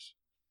 gosh.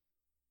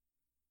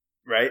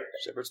 Right?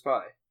 Shepherd's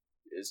pie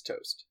is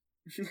toast.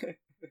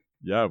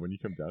 Yeah, when you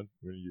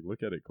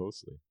look at it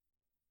closely.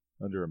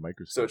 Under a So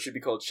microscope. it should be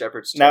called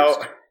shepherd's toast. Now,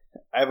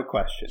 I have a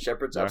question.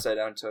 Shepherd's Yeah. upside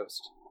down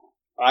toast.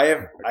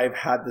 I've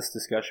had this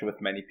discussion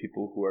with many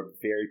people who are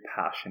very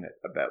passionate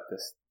about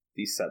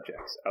these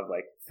subjects of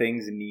like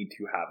things need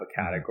to have a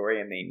category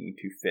and they need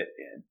to fit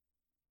in.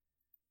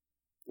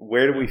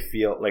 Where do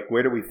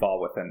we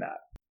fall within that?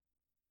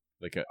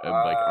 like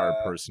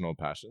our personal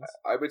passions.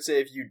 I would say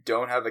if you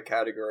don't have a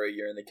category,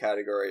 you're in the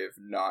category of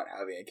not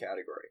having a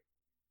category.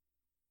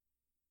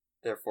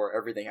 Therefore,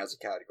 everything has a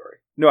category.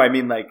 No, I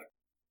mean like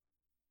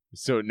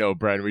So no,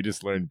 Brian, we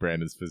just learned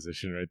Brandon's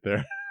position right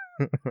there.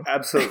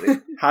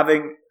 absolutely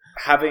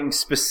having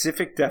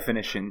specific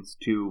definitions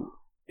to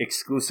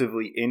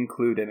exclusively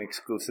include and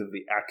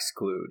exclusively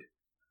exclude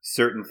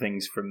certain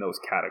things from those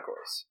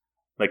categories,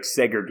 like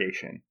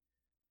segregation.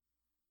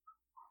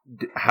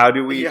 How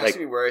do we You like? asked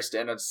me where I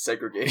stand on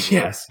segregation.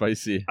 Yes,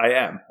 Spicy. I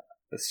am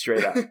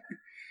straight up.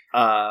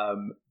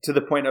 To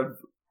the point of,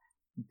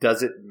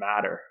 does it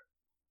matter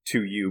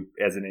to you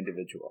as an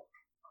individual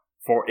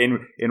for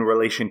in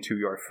relation to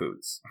your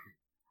foods?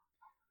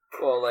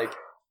 Well, like,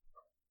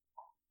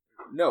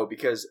 no,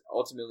 because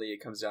ultimately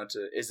it comes down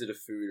to, is it a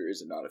food or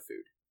is it not a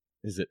food?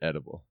 Is it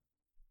edible?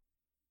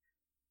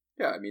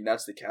 Yeah, I mean,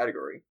 that's the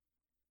category.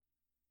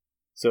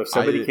 So if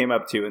somebody I- came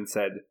up to you and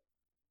said,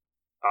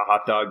 a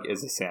hot dog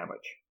is a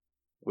sandwich,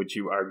 would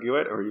you argue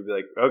it, or you'd be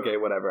like, okay,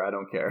 whatever, I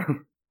don't care?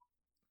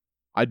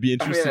 I'd be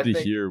interested I to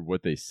think- hear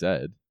what they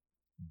said,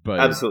 but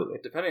Absolutely.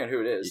 Depending on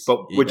who it is.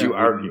 But would Yeah, you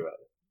argue it?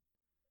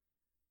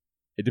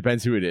 it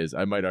depends who it is.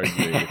 I might argue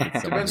it if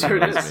it's someone Depends who who it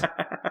knows is. me.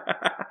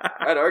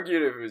 I I'd argue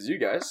it if it was you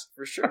guys,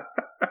 for sure.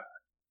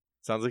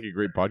 Sounds like a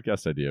great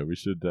podcast idea. We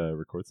should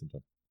record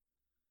sometime.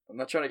 I'm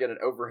not trying to get an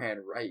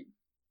overhand right.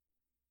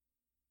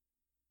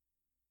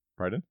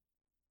 Pardon?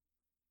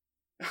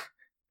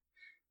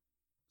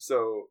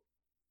 So,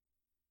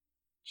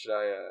 should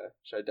I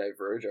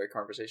diverge our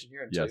conversation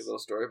here and tell you Yes. a little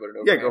story about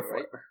an Yeah, overhand go for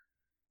right?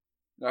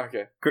 it.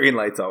 Okay. Green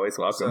light's always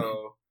welcome.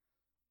 So,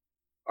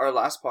 our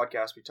last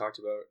podcast we talked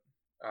about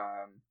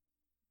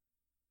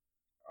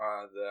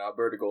the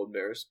Alberta Golden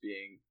Bears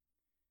being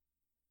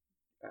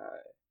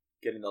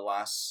getting the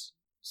last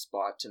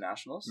spot to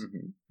nationals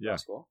Mhm. Yeah.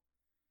 basketball.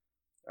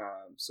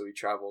 So we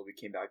traveled. We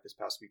came back this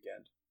past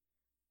weekend.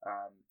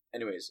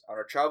 Anyways, on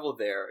our travel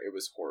there, it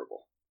was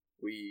horrible.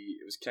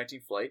 It was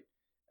connecting flight,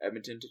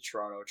 Edmonton to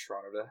Toronto,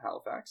 Toronto to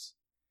Halifax.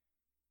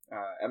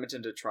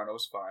 Edmonton to Toronto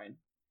was fine.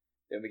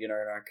 Then we get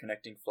on our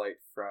connecting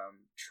flight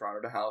from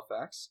Toronto to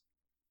Halifax.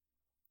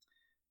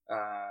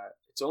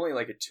 It's only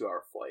like a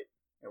 2-hour flight,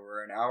 and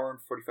we're an hour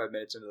and 45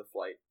 minutes into the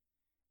flight,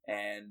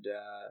 and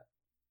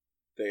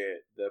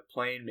the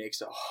plane makes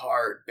a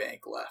hard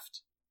bank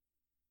left,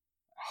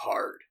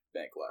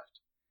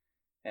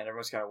 and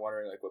everyone's kind of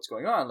wondering like what's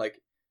going on.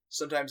 Like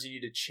sometimes you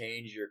need to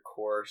change your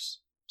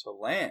course to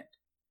land,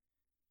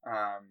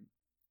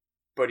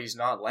 but he's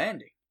not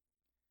landing.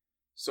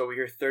 So we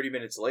hear 30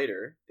 minutes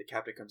later, the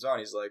captain comes on.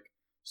 He's like,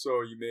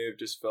 "So you may have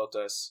just felt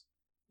us,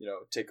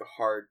 take a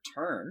hard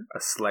turn.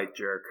 A slight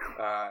jerk.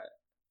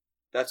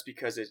 That's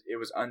because it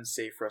was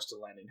unsafe for us to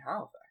land in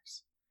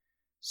Halifax.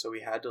 So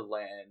we had to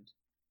land.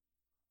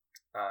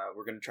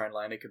 We're going to try and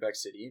land in Quebec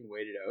City and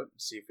wait it out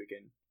and see if we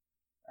can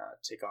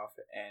take off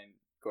and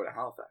go to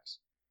Halifax."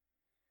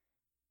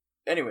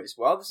 Anyways,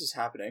 while this is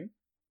happening,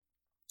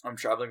 I'm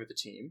traveling with the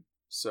team.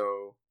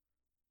 So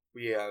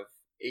we have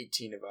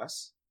 18 of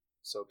us.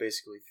 So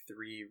basically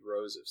 3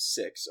 rows of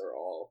 6 are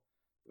all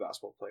the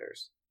basketball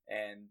players.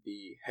 And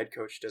the head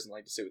coach doesn't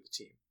like to sit with the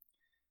team.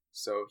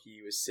 So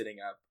he was sitting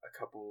up a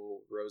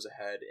couple rows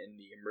ahead in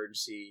the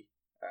emergency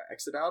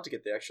exit aisle to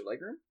get the extra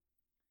legroom.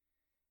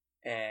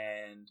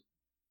 And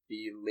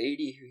the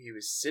lady who he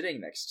was sitting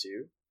next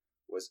to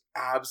was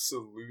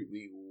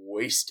absolutely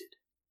wasted.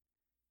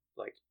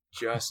 Like,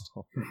 just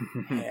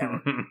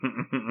hammered.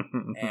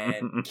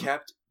 And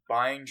kept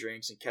buying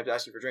drinks and kept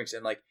asking for drinks.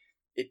 And, like,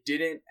 it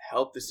didn't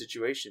help the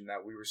situation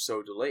that we were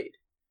so delayed.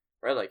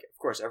 Right? Like, of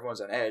course,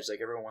 everyone's on edge. Like,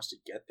 everyone wants to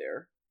get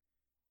there.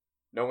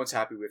 No one's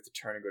happy we have to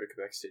turn and go to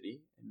Quebec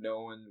City.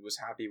 No one was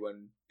happy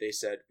when they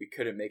said we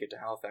couldn't make it to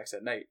Halifax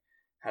at night.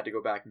 Had to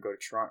go back and go to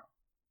Toronto.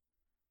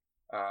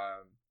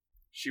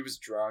 She was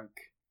drunk.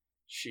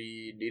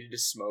 She needed to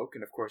smoke.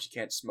 And, of course, you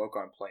can't smoke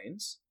on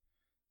planes.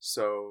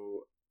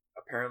 So,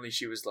 apparently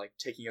she was, like,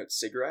 taking out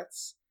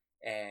cigarettes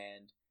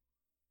and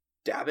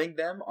dabbing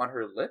them on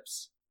her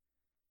lips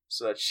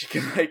so that she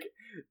could, like,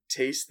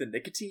 taste the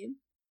nicotine.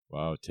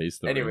 Wow,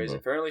 taste the Anyways, rainbow.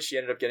 apparently she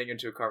ended up getting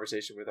into a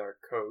conversation with our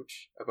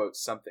coach about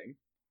something,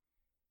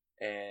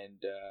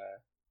 and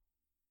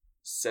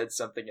said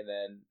something, and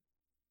then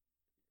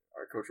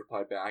our coach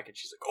replied back, and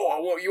she's like,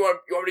 "Oh, you want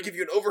me to give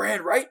you an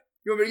overhand right?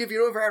 You want me to give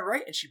you an overhand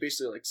right?" And she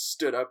basically like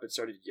stood up and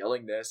started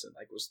yelling this, and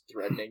like was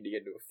threatening to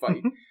get into a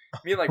fight. I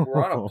mean, like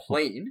we're on a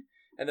plane,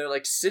 and they're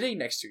like sitting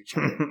next to each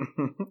other,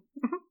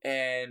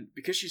 and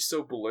because she's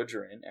so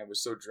belligerent and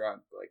was so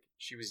drunk, like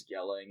she was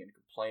yelling and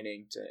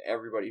complaining to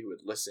everybody who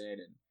would listen,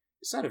 and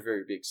it's not a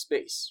very big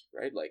space,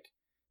 right? Like,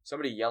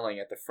 somebody yelling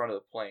at the front of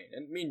the plane.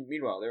 And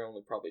meanwhile, they're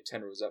only probably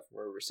 10 rows up from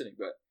where we're sitting,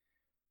 but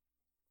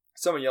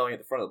someone yelling at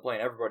the front of the plane,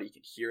 everybody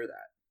can hear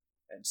that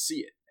and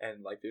see it.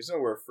 And, like, there's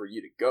nowhere for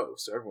you to go,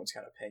 so everyone's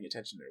kind of paying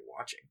attention and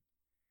watching.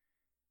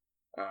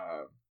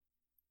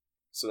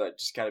 So that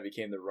just kind of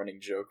became the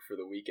running joke for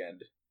the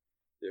weekend.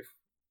 If,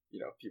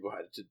 people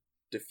had to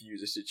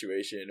diffuse a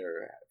situation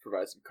or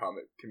provide some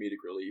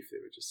comedic relief, they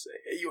would just say,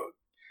 "Hey,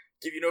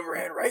 give you an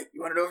overhand right? You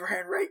want an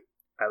overhand right?"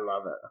 I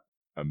love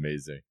it.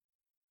 Amazing.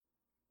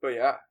 But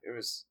yeah, it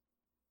was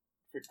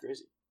pretty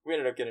crazy. We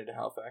ended up getting to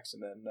Halifax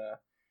and then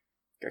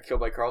got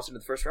killed by Carlson in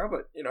the first round,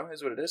 but,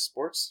 is what it is.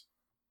 Sports.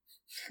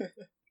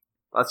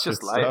 That's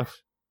just Good life.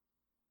 stuff.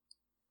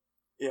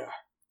 Yeah.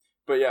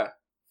 But yeah,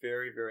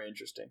 very, very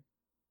interesting.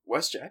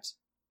 WestJet,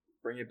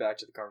 bring it back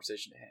to the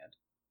conversation at hand.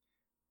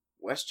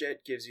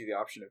 WestJet gives you the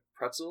option of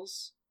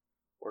pretzels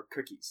or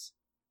cookies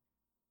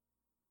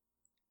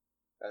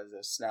as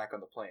a snack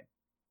on the plane.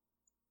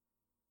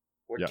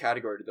 What Yeah.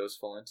 category do those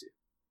fall into?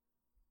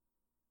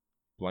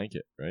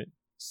 Blanket, right?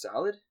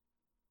 Salad?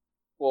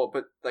 Well,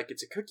 but like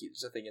it's a cookie.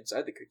 There's nothing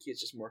inside the cookie.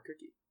 It's just more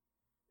cookie.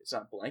 It's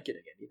not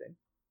blanketing anything.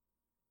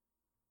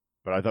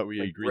 But I thought we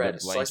Like agreed bread, that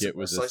a slice blanket of- a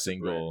was a slice of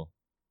single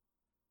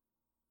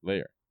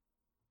layer.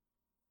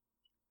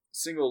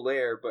 Single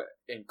layer, but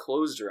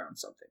enclosed around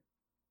something.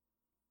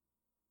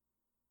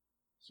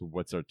 So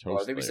what's our toast Oh,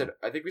 I think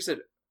layer? we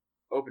said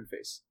open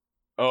face.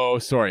 Oh,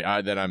 sorry.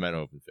 Then I meant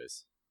open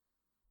face.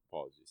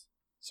 Apologies.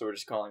 So we're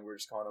just calling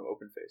them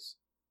open face.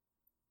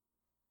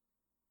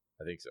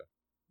 I think so.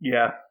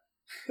 Yeah.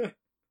 I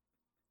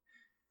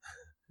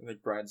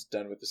think Brian's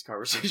done with this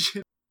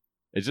conversation.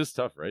 It's just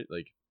tough, right?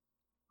 Like,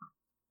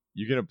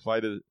 you can apply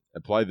to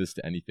apply this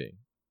to anything,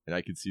 and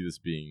I could see this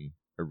being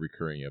a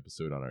recurring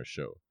episode on our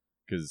show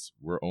because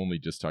we're only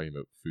just talking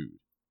about food,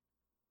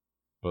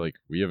 but like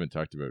we haven't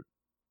talked about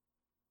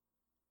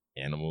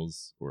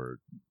animals or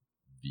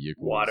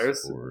vehicles,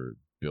 Waters. or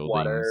buildings.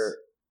 Water.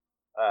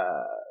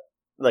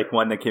 Like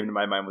one that came to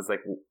my mind was like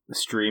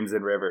streams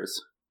and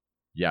rivers.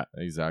 Yeah,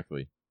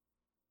 exactly.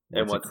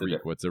 And What's a creek?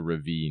 What's a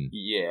ravine?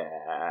 Yeah.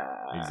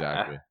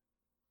 Exactly.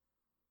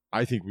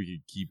 I think we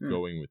could keep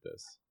going with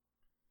this,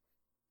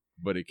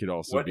 but it could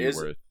also be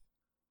worth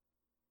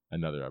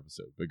another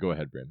episode. But go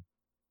ahead, Brandon.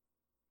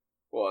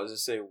 Well, I was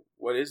just say,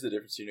 what is the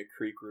difference between a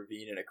creek,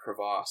 ravine, and a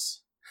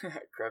crevasse?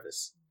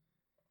 Crevice.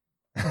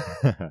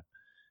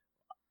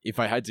 If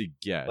I had to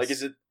guess, Like,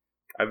 is it?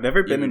 I've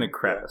never been in a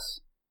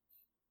crevice.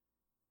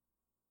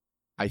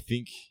 I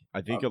think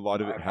a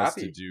lot of it I'm has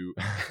happy. to do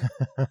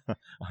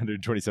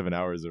 127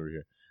 hours over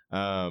here.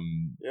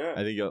 Yeah.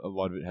 I think a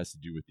lot of it has to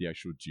do with the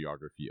actual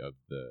geography of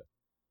the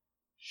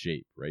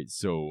shape, right?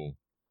 So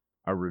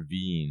a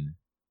ravine,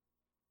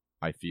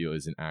 I feel,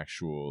 is an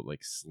actual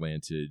like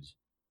slanted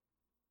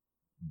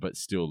but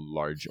still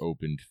large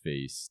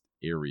open-faced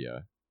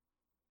area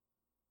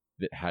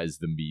that has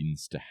the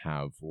means to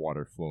have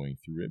water flowing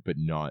through it, but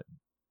not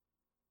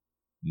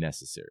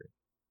necessary.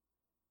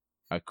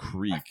 A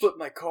creek. I flipped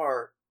my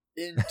car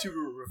into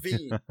a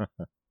ravine.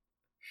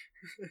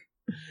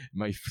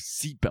 My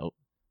seatbelt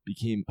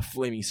became a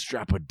flaming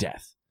strap of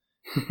death.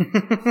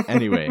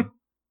 Anyway,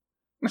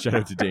 shout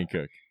out to Dane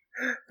Cook.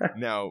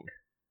 Now,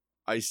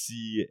 I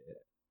see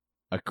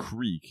a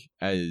creek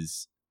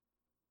as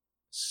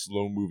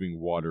slow-moving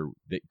water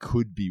that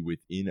could be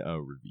within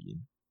a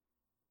ravine,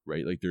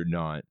 right? Like they're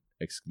not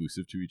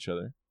exclusive to each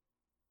other.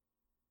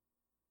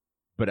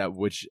 But at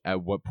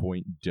what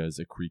point does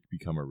a creek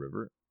become a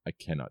river? I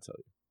cannot tell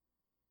you.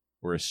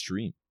 Or a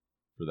stream,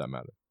 for that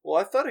matter. Well,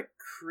 I thought a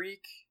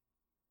creek,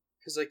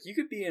 because like you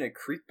could be in a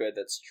creek bed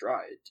that's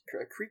dry.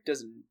 A creek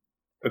doesn't.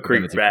 A Then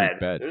creek it's bed.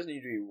 There doesn't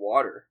need to be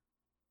water,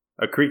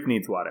 A creek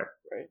needs water.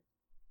 right?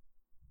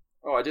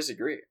 Oh, I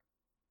disagree.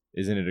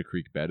 Isn't it a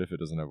creek bed if it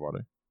doesn't have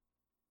water?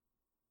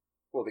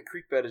 Well, the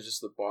creek bed is just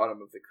the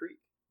bottom of the creek.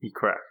 You're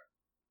correct.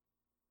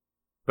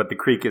 But the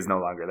creek is no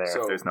longer there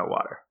So- if there's no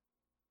water.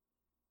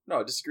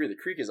 No, I disagree. The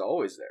creek is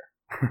always there.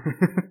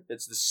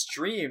 It's the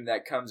stream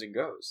that comes and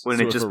goes. Wouldn't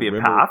So it if just a be a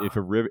river- path?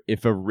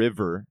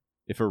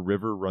 If a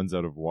river runs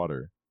out of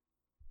water,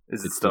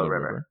 Is it it's still a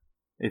river?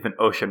 If an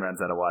ocean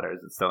runs out of water, is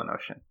it still an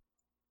ocean?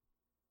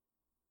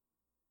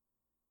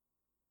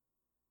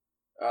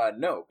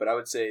 No, but I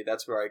would say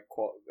that's where I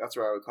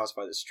would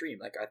classify the stream.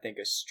 Like I think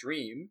a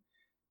stream,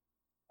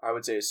 I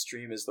would say a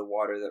stream is the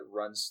water that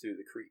runs through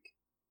the creek.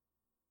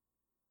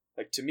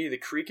 Like to me, the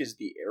creek is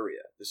the area.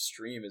 The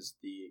stream is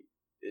the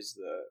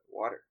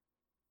water.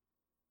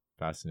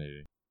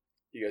 fascinating.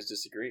 You guys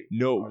disagree?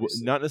 No,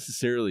 obviously. not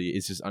necessarily.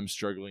 It's just I'm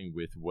struggling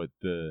with what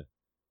the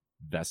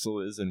vessel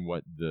is and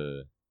what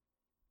the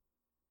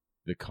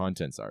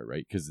contents are,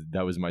 right? Because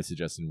that was my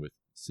suggestion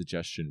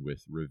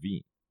with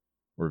ravine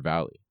or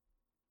valley,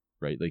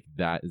 right? Like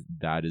that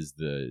is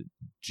the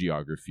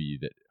geography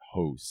that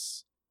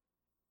hosts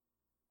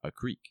a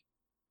creek.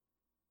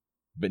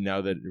 But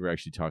now that we're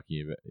actually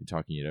talking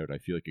it out, I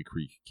feel like a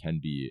creek can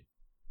be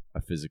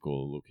a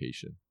physical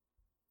location.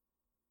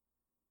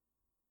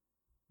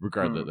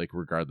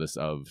 Regardless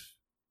of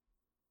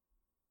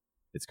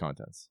its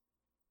contents.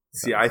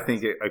 See, I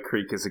think a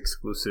creek is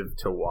exclusive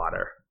to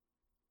water.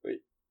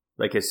 Wait.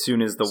 Like as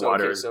soon as the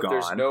water is so gone,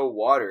 if there's no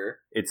water,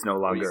 it's no do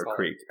longer you a call it?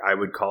 creek. I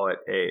would call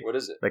it what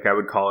is it? I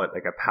would call it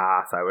like a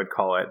path. I would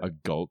call it A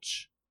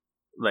gulch.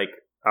 like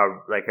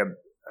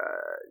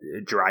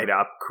a dried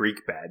up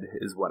creek bed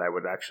is what I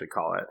would actually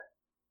call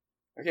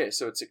it. Okay,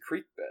 so it's a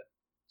creek bed.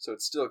 So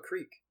it's still a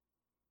creek.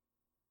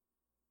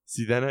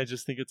 See, then I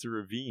just think it's a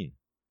ravine.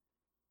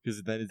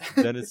 Because then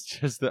it's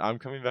just that I'm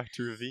coming back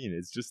to ravine.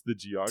 It's just the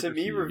geography. To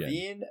me,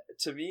 again.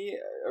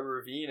 a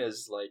ravine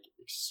is like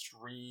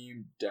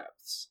extreme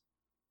depths.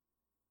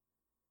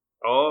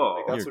 Oh,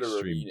 Like that's Your what a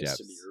extreme ravine is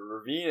to me. depths. A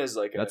ravine is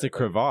like That's a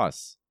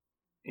crevasse.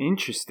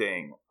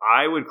 interesting.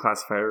 I would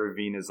classify a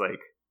ravine as like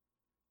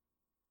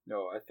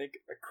No, I think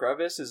a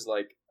crevice is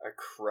like a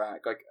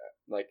crack,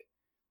 like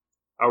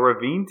a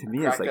ravine to me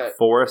is Crack like that-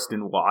 forest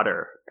and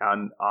water.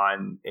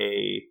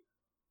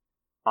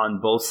 On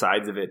both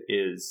sides of it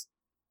is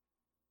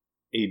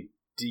a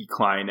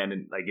decline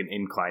and like an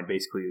incline,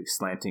 basically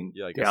slanting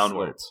Yeah, like a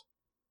downwards.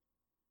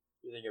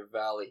 you think a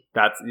valley.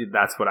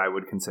 That's what I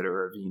would consider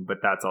a ravine, but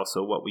that's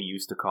also what we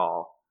used to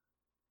call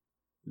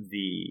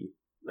the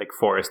like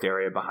forest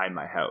area behind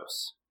my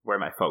house where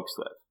my folks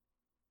live.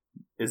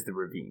 Is the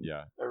ravine?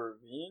 Yeah. A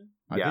ravine?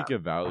 I Yeah. think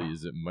a valley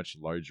is a much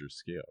larger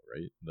scale,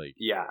 right? Like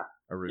Yeah,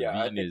 a ravine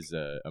Yeah, I think- is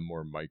a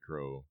more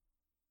micro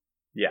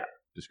yeah.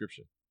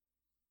 description.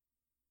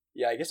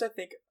 Yeah, I guess I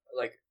think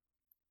like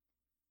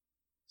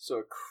so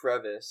a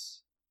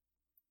crevice.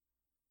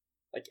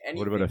 Like anything.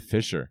 What about a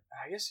fissure?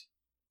 I guess.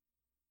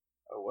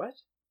 A what?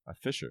 A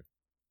fissure.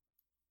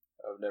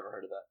 I've never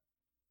heard of that.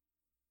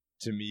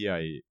 To me,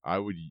 I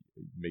would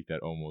make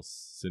that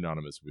almost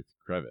synonymous with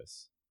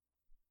crevice.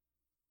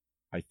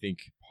 I think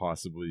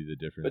possibly the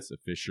difference, a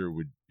fissure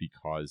would be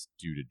caused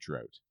due to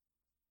drought.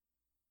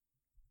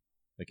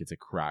 Like it's a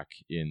crack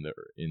in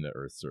the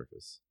Earth's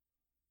surface.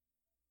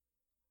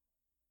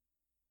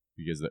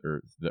 Because the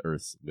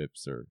Earth's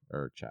lips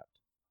are chapped.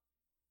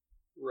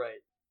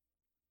 Right.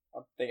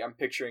 I'm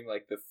picturing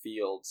like the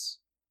fields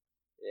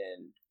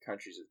in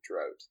countries of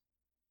drought.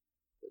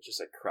 It's just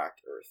like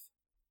cracked earth.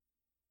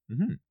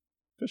 Mm-hmm.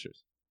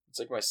 Fissures. It's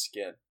like my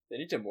skin. They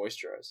need to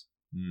moisturize.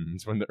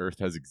 It's when the Earth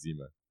has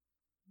eczema.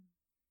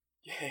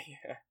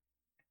 Yeah.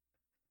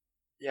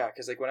 Yeah,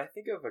 because like when I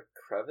think of a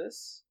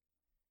crevice,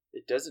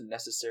 it doesn't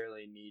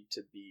necessarily need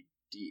to be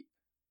deep.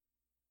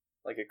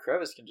 Like a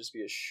crevice can just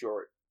be a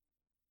short,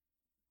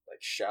 like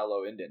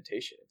shallow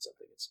indentation in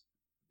something. It's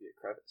be a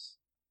crevice.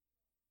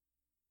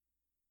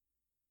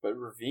 But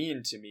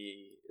ravine to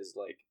me is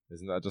like...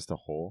 Isn't that just a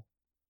hole?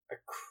 A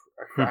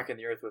crack in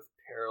the earth with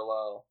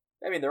parallel...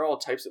 I mean, they're all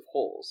types of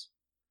holes,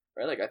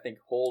 right? Like, I think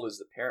hole is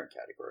the parent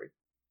category.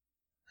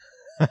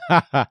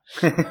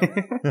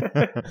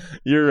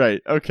 You're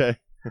right. Okay.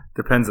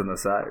 Depends on the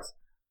size.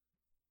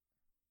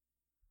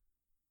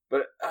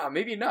 But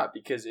maybe not,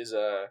 because is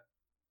a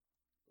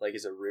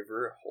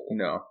river a hole?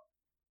 No.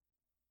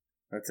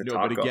 That's a no,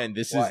 taco. but again,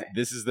 this Why?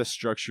 is the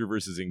structure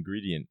versus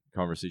ingredient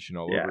conversation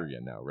all over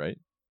again now, right?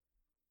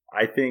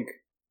 I think,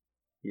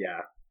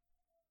 yeah.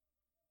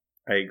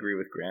 I agree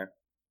with Grant.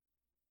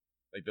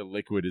 Like the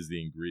liquid is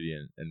the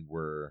ingredient, and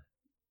we're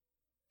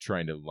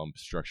trying to lump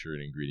structure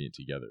and ingredient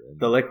together. And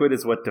The liquid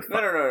is what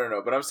defines...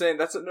 No. But I'm saying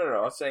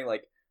no. I'm saying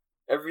like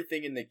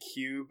everything in the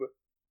cube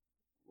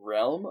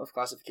realm of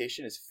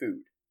classification is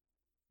food.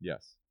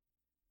 Yes.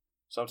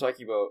 So I'm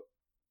talking about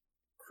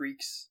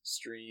creeks,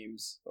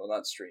 streams. Well,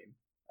 not stream.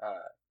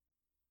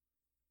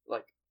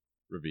 Like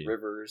Ravine.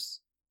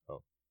 rivers.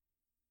 Oh.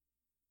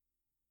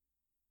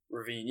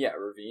 Ravine.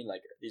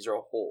 Like these are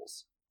all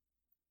holes.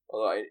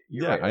 Although I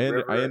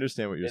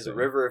understand what you're saying. saying. It's a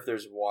river if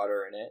there's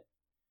water in it.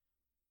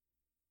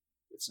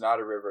 It's not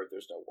a river if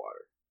there's no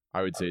water.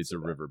 I would say it's a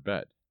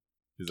riverbed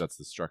because that's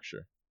the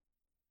structure.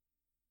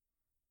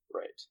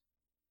 Right.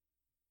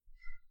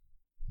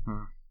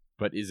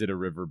 But is it a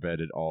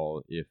riverbed at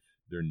all if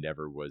there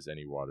never was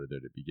any water there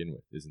to begin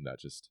with? Isn't that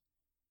just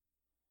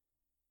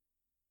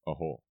a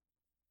hole?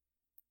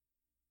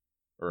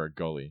 Or a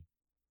gully?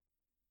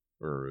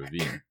 Or a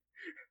ravine?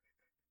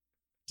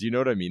 Do you know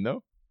what I mean,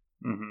 though?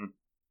 Mm-hmm.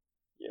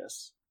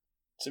 Yes.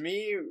 To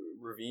me,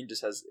 ravine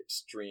just has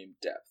extreme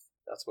depth.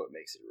 That's what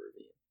makes it a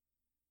ravine.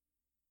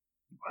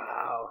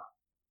 Wow.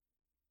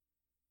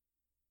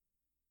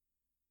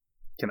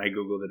 Can I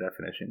Google the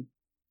definition?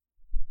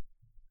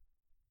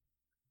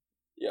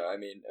 Yeah, I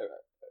mean,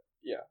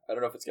 I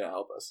don't know if it's going to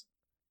help us.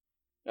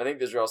 I think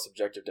these are all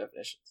subjective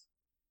definitions.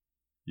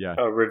 Yeah.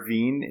 A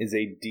ravine is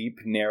a deep,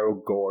 narrow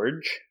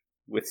gorge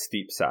with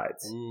steep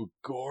sides. Ooh,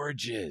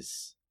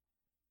 gorgeous.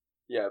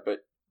 Yeah, but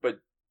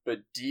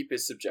deep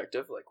is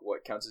subjective. Like,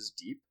 what counts as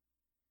deep?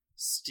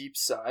 Steep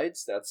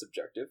sides, that's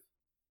subjective.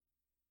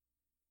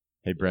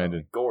 Hey, Brandon.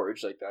 Like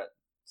gorge, like that,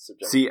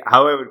 subjective. See,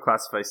 how I would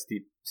classify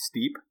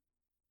steep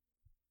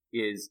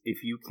is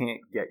if you can't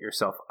get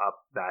yourself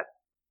up that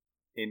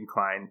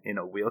incline in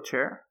a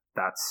wheelchair,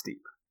 that's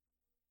steep.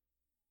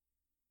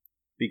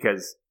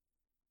 Because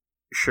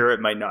sure, it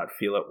might not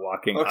feel it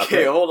walking up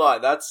Okay, it, hold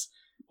on.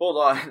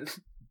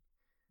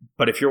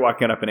 but if you're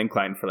walking up an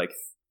incline for like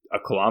a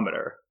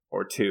kilometer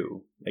or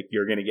two, like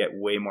you're going to get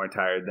way more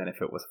tired than if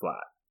it was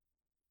flat.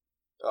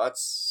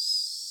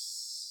 That's...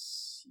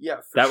 Yeah,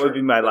 for that sure. would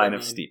be my But line I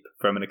of mean, steep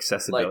from an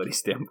accessibility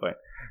standpoint.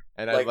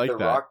 And like I like the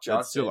that. Rock That's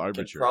Johnson still can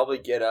arbitrary. probably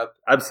get up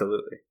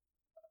Absolutely.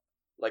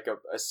 like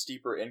a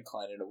steeper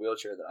incline in a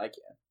wheelchair than I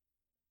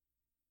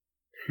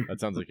can. That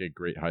sounds like a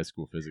great high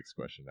school physics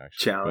question,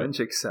 actually. Challenge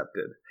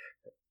accepted.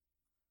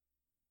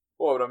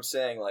 Well, what I'm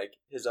saying, like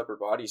his upper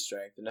body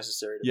strength, the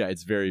necessary to Yeah,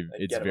 it's get him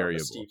up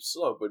variable. a steep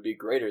slope would be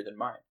greater than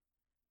mine.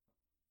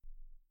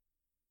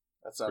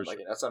 That's not For sure.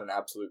 that's not an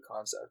absolute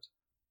concept.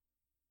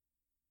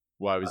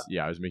 Well, I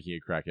was making a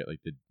crack at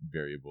like the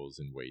variables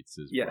and weights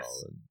as Yes.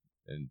 well,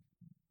 and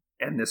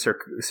And the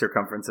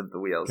circumference of the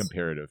wheels.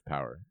 comparative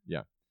power.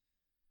 Yeah.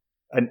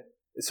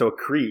 So a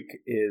creek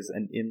is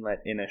an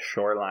inlet in a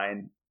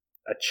shoreline,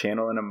 a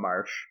channel in a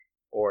marsh,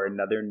 or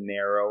another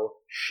narrow,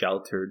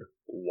 sheltered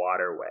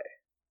waterway.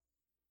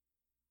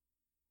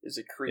 Is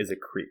a creek. Is a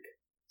creek.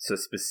 So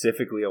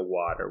specifically a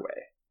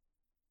waterway.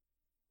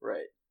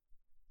 Right.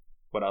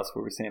 What else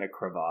were we saying? A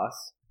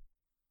crevasse?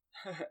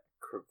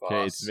 Crevasse.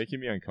 Okay, it's making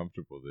me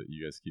uncomfortable that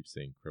you guys keep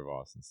saying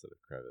crevasse instead of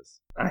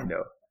crevice. I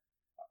know.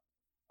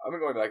 I've been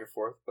going back and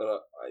forth, but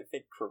I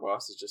think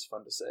crevasse is just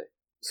fun to say.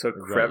 So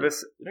Right.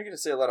 crevice, You're not going to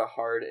say a lot of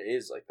hard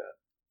A's like that.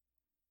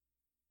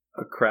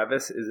 a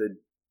crevice is a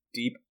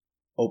deep,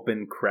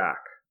 open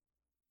crack.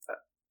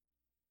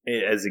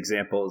 As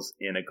examples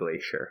in a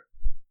glacier.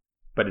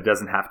 But it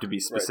doesn't have to be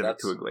specific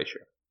to a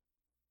glacier.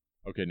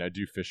 Okay, now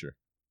do fissure.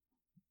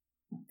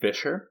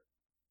 Fissure?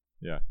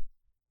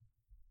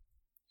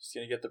 Just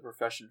going to get the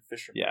profession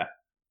fisherman. Yeah.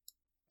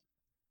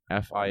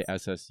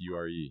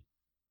 Fissure.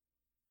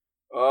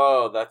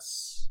 Oh,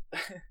 that's...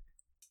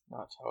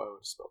 Not how I would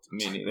have spelled it.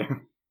 Me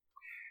neither.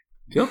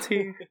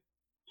 Guilty.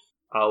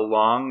 A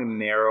long,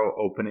 narrow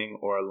opening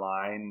or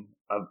line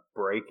of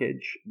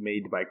breakage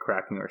made by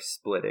cracking or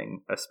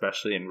splitting,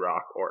 especially in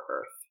rock or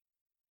earth.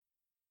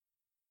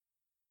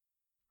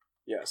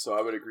 Yeah, so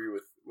I would agree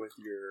with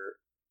your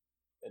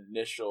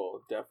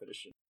initial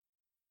definition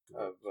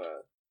of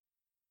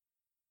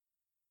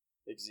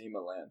eczema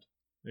land.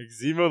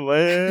 Eczema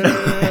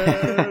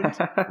Land.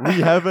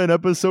 We have an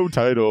episode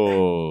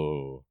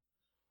title.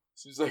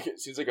 Seems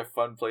like a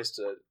fun place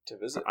to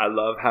visit. I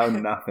love how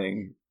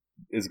nothing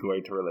is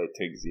going to relate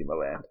to eczema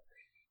land.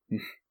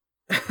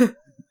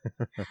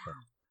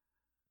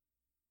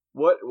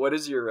 What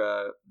is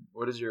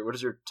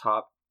your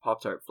top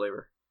Pop-Tart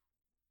flavor?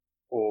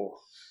 Oh,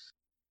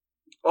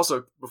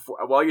 Also,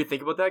 while you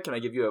think about that, can I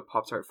give you a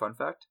Pop-Tart fun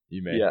fact?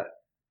 You may. yeah.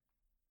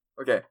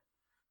 Okay,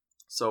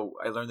 so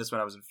I learned this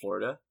when I was in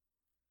Florida,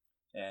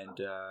 and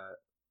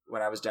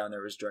when I was down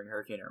there, it was during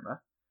Hurricane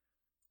Irma.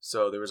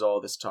 So there was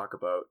all this talk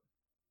about,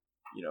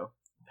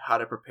 how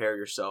to prepare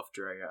yourself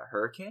during a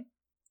hurricane.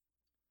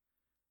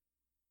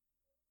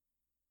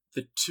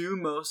 The two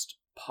most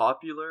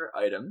popular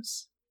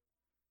items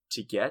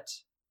to get,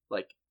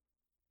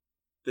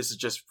 this is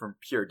just from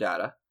pure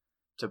data,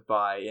 to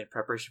buy in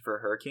preparation for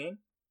a hurricane: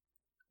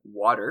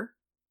 water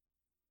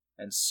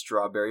and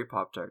strawberry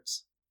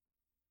Pop-Tarts.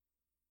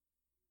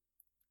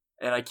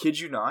 And I kid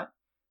you not,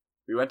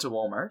 we went to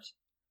Walmart,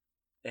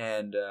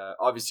 and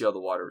obviously all the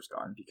water was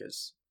gone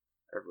because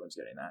everyone's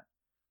getting that.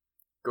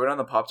 Go down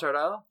the Pop-Tart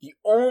aisle, the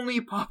only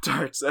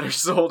Pop-Tarts that are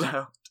sold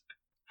out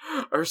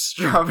are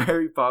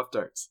strawberry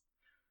Pop-Tarts.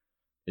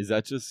 Is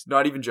that just?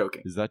 Not even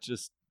joking. Is that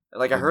just?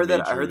 I heard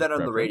that on the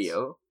preference?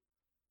 radio.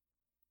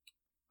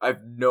 I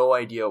have no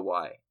idea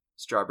why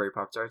strawberry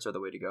Pop-Tarts are the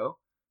way to go,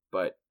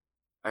 but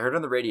I heard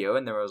on the radio,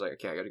 and then I was like,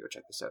 okay, I gotta go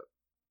check this out.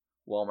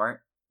 Walmart,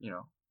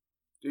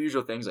 the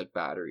usual things like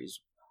batteries,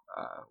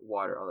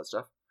 water, all that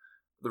stuff.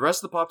 The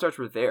rest of the Pop-Tarts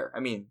were there. I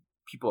mean,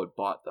 people had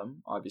bought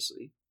them,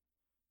 obviously.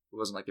 It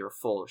wasn't like they were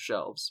full of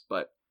shelves,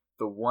 but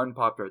the one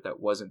Pop-Tart that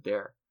wasn't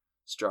there,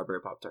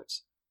 strawberry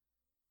Pop-Tarts.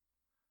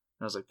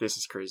 And I was like, this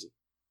is crazy.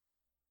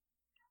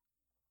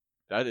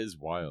 That is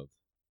wild.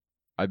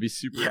 I'd be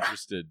super Yeah.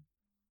 interested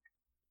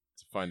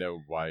to find out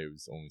why it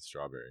was only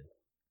strawberry.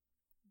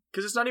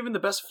 Because it's not even the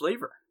best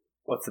flavor.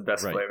 What's the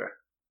best Right. flavor?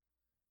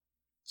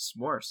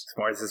 S'mores.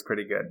 S'mores is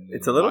pretty good.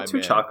 It's a little My too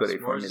man, chocolatey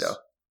for me, s'mores. though.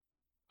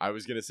 I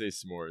was gonna say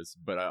s'mores,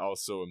 but I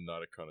also am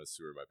not a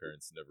connoisseur. My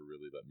parents never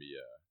really let me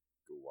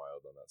go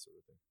wild on that sort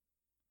of thing.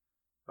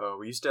 Oh,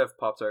 we used to have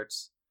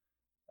Pop-Tarts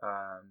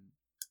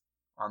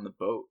on the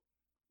boat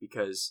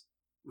because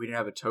we didn't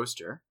have a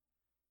toaster,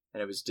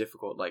 and it was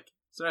difficult.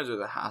 Sometimes it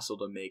was a hassle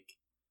to make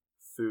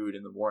food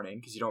in the morning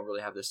because you don't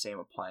really have the same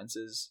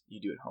appliances you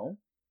do at home.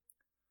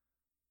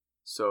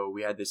 So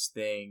we had this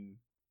thing,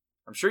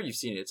 I'm sure you've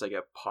seen it, it's like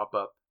a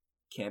pop-up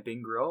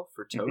camping grill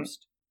for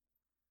toast.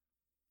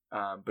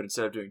 But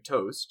instead of doing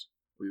toast,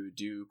 we would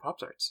do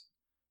Pop-Tarts.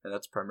 And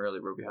that's primarily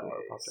where we had a lot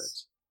of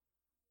Pop-Tarts.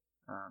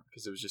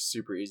 Because it was just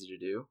super easy to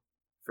do.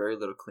 Very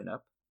little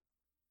cleanup.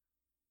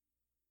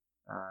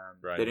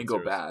 Brian, They didn't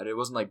what's go yours? bad. It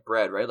wasn't like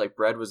bread, right? Like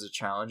bread was a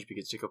challenge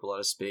because it took up a lot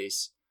of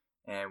space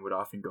and would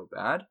often go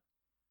bad.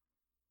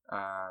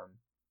 Because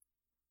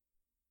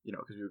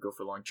we would go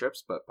for long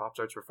trips, but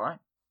Pop-Tarts were fine.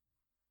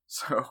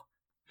 So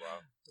Wow,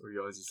 we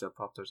always used to have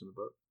Pop-Tarts on the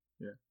boat.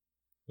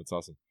 that's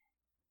awesome.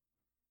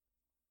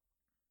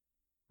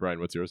 Brian,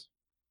 what's yours?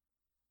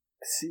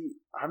 See,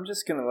 I'm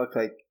just going to look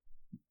like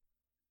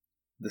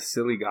the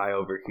silly guy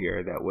over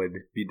here that would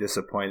be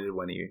disappointed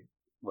when he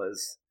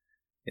was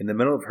in the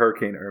middle of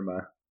Hurricane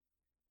Irma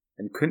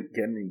and couldn't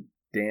get any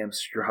damn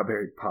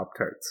strawberry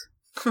Pop-Tarts.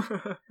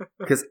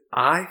 Because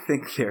I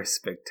think they're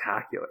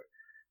spectacular.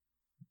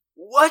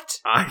 What?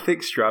 I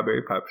think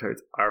strawberry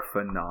Pop-Tarts are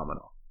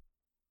phenomenal.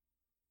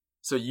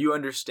 So you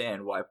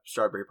understand why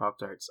strawberry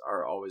Pop-Tarts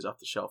are always off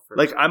the shelf first.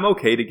 Like, I'm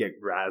okay to get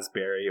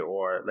raspberry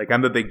or,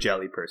 I'm a big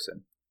jelly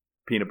person.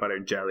 Peanut butter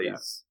and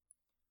jellies.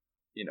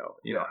 You know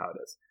how it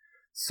is.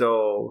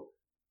 So,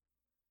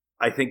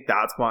 I think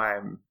that's why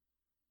I'm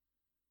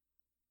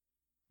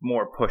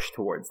more pushed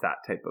towards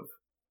that type of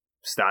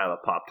style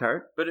of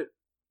Pop-Tart. But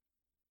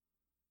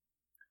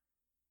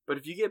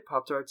if you get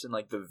Pop-Tarts in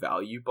the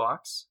value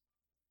box,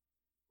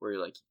 where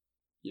you're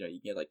you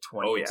get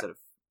 20 instead of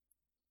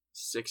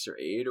 6 or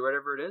 8 or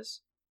whatever it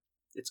is,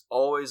 it's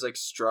always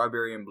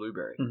strawberry and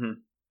blueberry.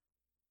 Mm-hmm.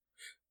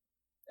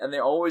 And they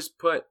always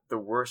put the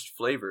worst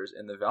flavors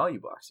in the value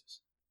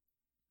boxes.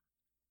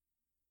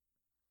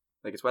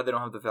 It's why they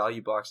don't have the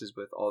value boxes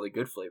with all the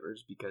good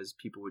flavors, because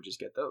people would just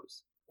get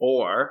those.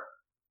 Or,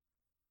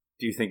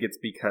 do you think it's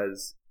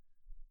because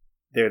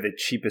they're the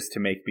cheapest to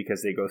make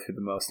because they go through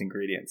the most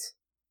ingredients?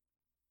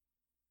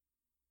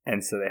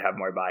 And so they have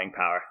more buying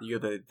power?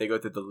 They go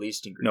through the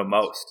least No,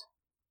 ingredients.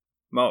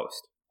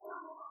 most.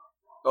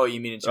 Oh, you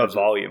mean in terms Of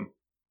volume.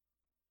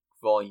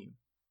 volume.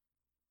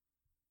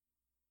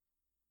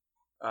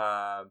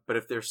 But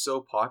if they're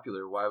so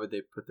popular, why would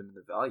they put them in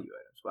the value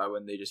items? Why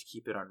wouldn't they just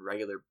keep it on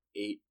regular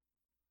 8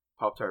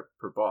 Pop-Tart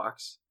per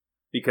box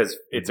because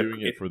It's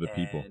doing it for the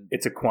people. And-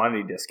 it's a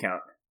quantity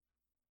discount.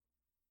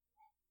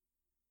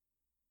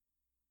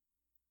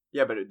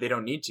 Yeah, but they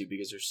don't need to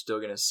because they're still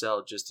going to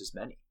sell just as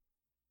many.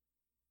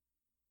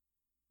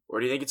 Or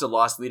do you think it's a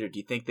lost leader? Do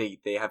you think they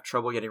have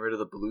trouble getting rid of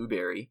the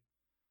blueberry,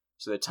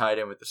 so they tie it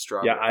in with the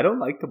strawberry? Yeah, I don't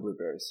like the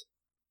blueberries.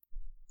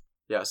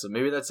 Yeah, so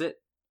maybe that's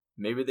it.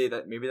 Maybe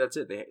that's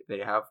it. They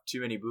have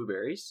too many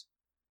blueberries,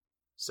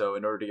 so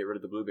in order to get rid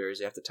of the blueberries,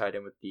 they have to tie it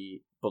in with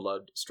the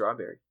beloved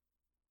strawberry.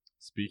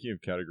 Speaking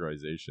of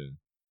categorization,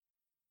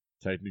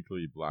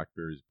 technically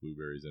blackberries,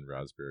 blueberries, and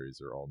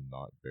raspberries are all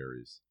not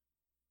berries.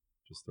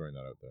 Just throwing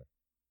that out there.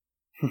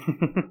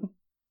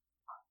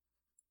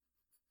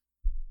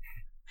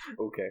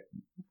 Okay.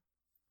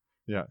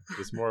 Yeah,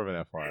 just more of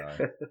an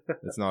FYI.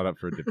 It's not up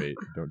for debate.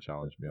 Don't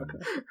challenge me on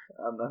that.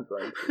 I'm not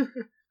going to.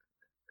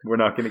 We're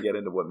not going to get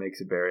into what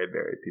makes a berry,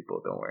 people.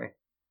 Don't worry.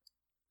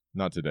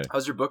 Not today.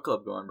 How's your book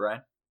club going,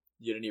 Brian?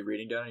 You get any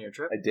reading done on your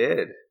trip? I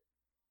did.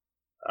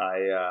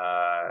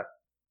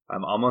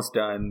 I'm almost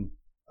done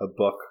a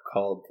book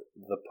called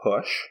The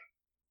Push,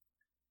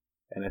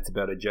 and it's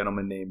about a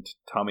gentleman named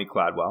Tommy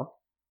Caldwell,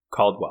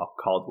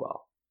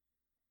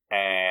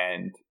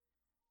 and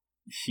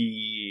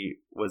he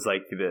was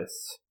like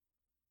this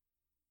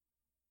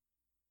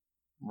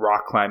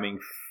rock climbing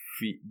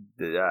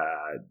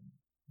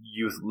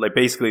youth, like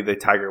basically the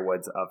Tiger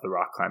Woods of the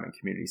rock climbing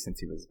community since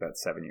he was about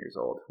 7 years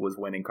old. Was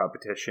winning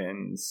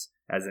competitions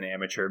as an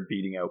amateur,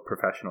 beating out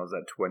professionals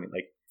at 20.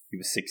 Like he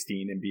was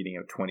 16 and beating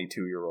out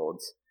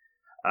 22-year-olds.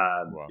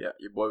 Wow. Yeah,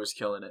 your boy was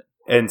killing it.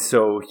 And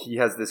so he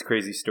has this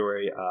crazy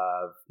story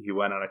of he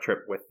went on a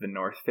trip with the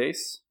North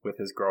Face with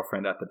his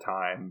girlfriend at the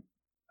time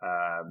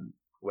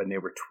when they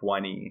were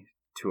 20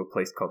 to a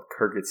place called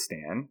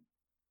Kyrgyzstan.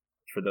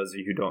 For those of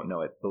you who don't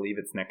know it, I believe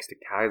it's next to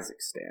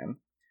Kazakhstan.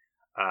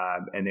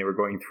 And they were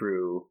going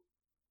through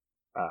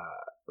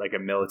like a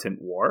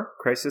militant war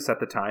crisis at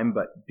the time,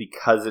 but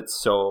because it's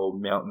so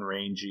mountain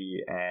rangey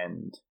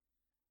and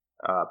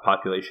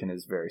population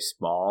is very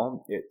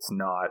small, it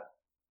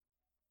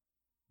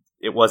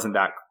wasn't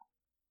that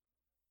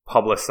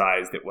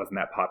publicized. It wasn't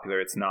that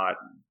popular. It's not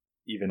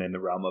even in the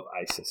realm of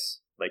ISIS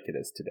like it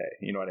is today.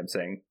 You know what I'm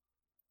saying?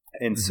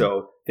 And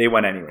so they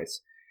went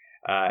anyways.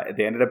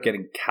 They ended up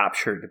getting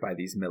captured by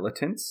these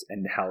militants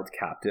and held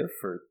captive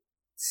for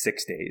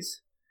 6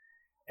 days.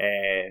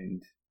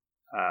 And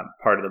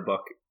part of the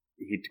book,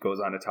 he goes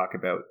on to talk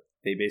about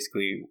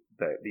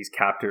these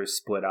captors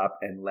split up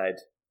and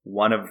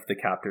one of the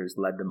captors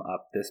led them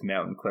up this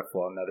mountain cliff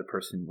while another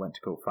person went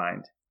to go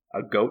find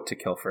a goat to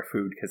kill for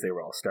food because they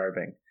were all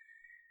starving.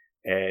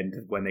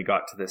 And when they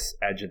got to this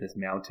edge of this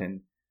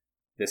mountain,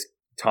 this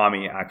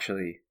Tommy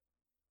actually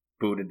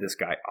booted this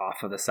guy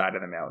off of the side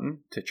of the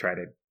mountain to try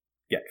to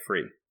get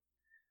free.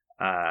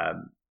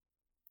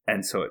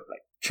 And so it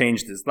like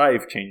changed his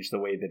life, changed the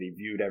way that he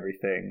viewed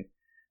everything,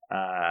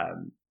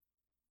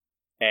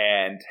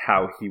 and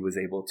how he was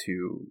able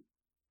to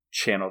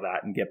channel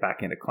that and get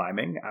back into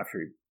climbing after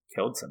he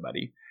killed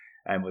somebody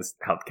and was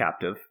held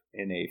captive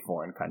in a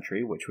foreign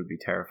country, which would be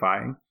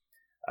terrifying.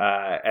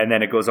 And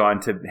then it goes on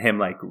to him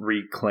like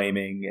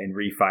reclaiming and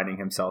refinding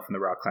himself in the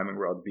rock climbing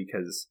world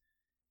because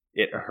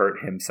it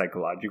hurt him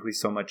psychologically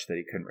so much that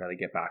he couldn't really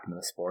get back into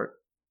the sport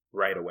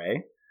right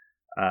away.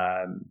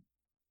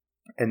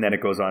 And then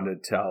it goes on to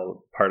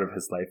tell part of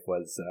his life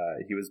was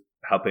he was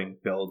helping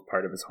build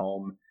part of his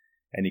home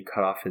and he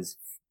cut off his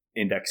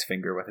index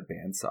finger with a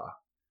bandsaw.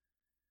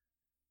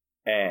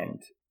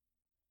 And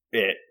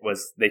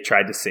they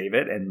tried to save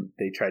it and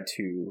they tried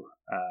to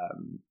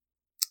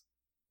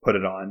put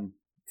it on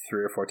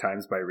 3 or 4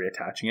 times by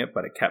reattaching it,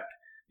 but it kept,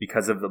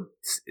 because of the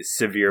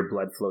severe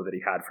blood flow that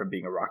he had from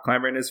being a rock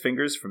climber in his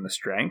fingers from the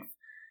strength,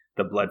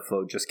 the blood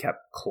flow just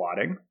kept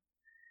clotting.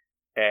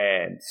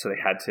 And so they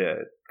had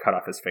to cut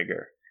off his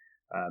finger.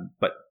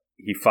 But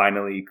he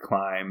finally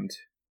climbed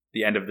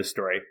the end of the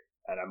story,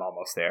 and I'm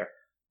almost there,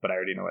 but I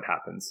already know what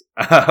happens,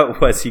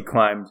 was he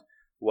climbed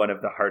one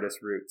of the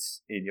hardest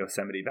routes in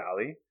Yosemite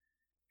Valley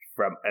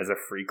as a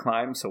free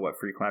climb. So what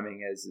free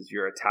climbing is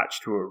you're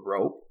attached to a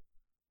rope,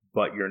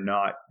 but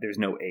there's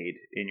no aid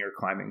in your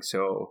climbing.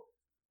 So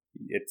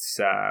it's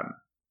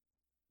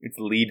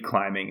lead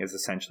climbing is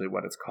essentially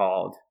what it's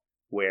called,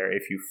 where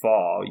if you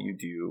fall, you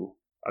do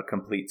a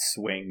complete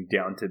swing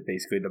down to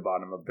basically the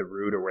bottom of the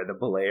route or where the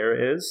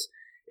belayer is,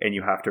 and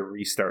you have to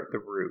restart the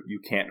route. You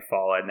can't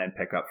fall and then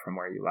pick up from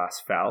where you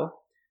last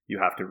fell. You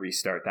have to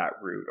restart that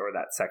route or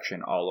that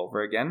section all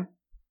over again.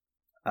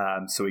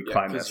 So he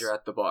climbed this. Because you're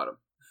at the bottom.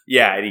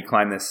 Yeah, and he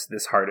climbed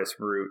this hardest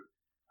route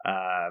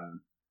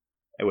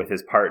with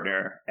his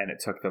partner, and it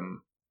took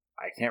them,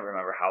 I can't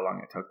remember how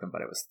long it took them,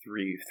 but it was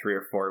 3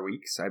 or 4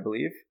 weeks, I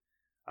believe.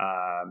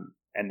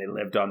 And they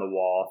lived on the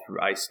wall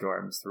through ice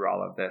storms, through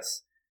all of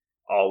this,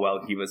 all while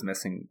he was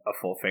missing a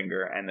full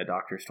finger, and the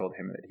doctors told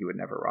him that he would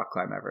never rock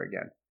climb ever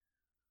again.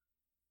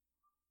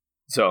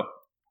 So,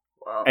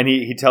 wow. And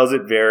he tells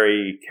it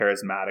very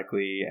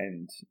charismatically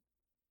and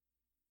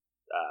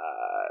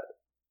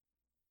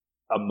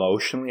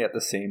emotionally at the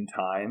same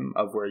time,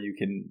 of where you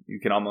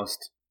can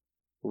almost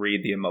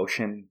read the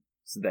emotion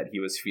that he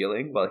was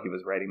feeling while he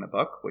was writing the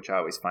book, which I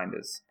always find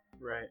is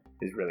Right.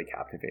 really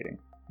captivating.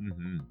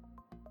 Mm-hmm.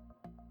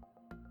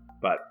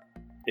 But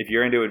if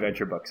you're into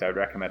adventure books, I would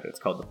recommend it. It's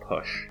called The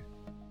Push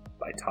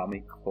by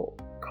Tommy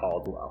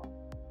Caldwell.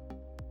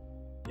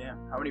 Yeah.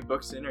 How many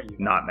books in are you?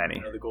 Not many. I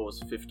know the goal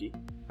was 50.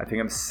 I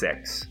think I'm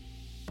 6.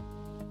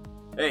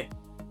 Hey,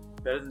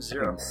 better than I think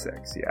 0. I'm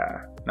 6,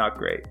 yeah. Not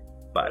great,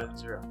 Better but than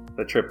 0.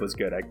 the trip was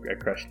good. I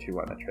crushed 2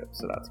 on the trip,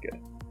 so that's good.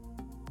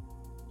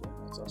 Yeah,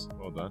 that's awesome.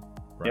 Well done.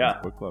 Yeah.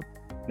 Book club.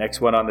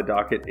 Next one on the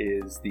docket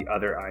is The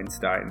Other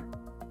Einstein.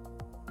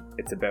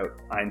 It's about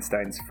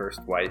Einstein's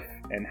first wife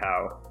and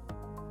how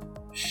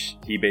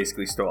he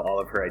basically stole all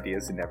of her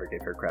ideas and never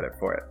gave her credit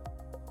for it.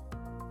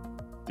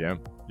 Damn.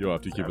 You'll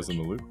have to keep us in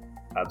the loop.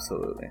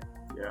 Absolutely.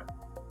 Yeah.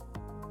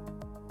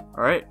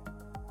 All right.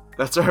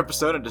 That's our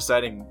episode on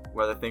deciding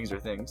whether things are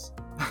things.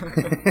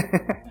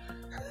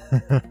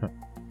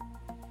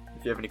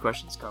 If you have any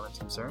questions, comments,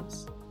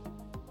 concerns,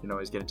 you can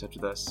always get in touch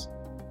with us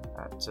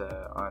at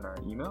on our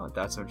email at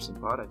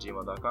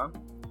that'sinterestingpod@gmail.com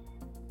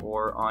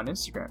or on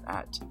Instagram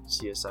at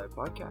CSI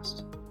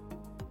Podcast.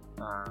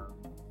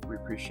 We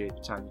appreciate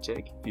the time you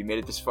take. If you made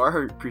it this far,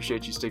 we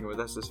appreciate you sticking with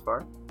us this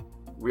far.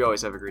 We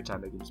always have a great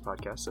time making this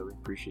podcast, so we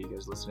appreciate you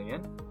guys listening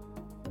in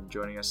and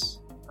joining us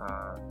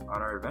on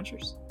our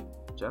adventures.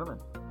 Gentlemen.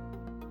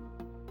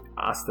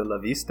 Hasta la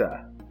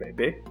vista,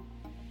 baby.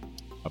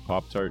 A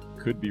Pop-Tart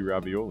could be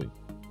ravioli.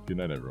 Good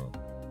night, everyone.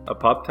 A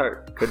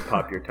Pop-Tart could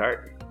pop your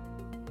tart.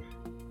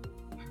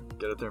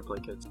 Get out there and play,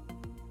 kids.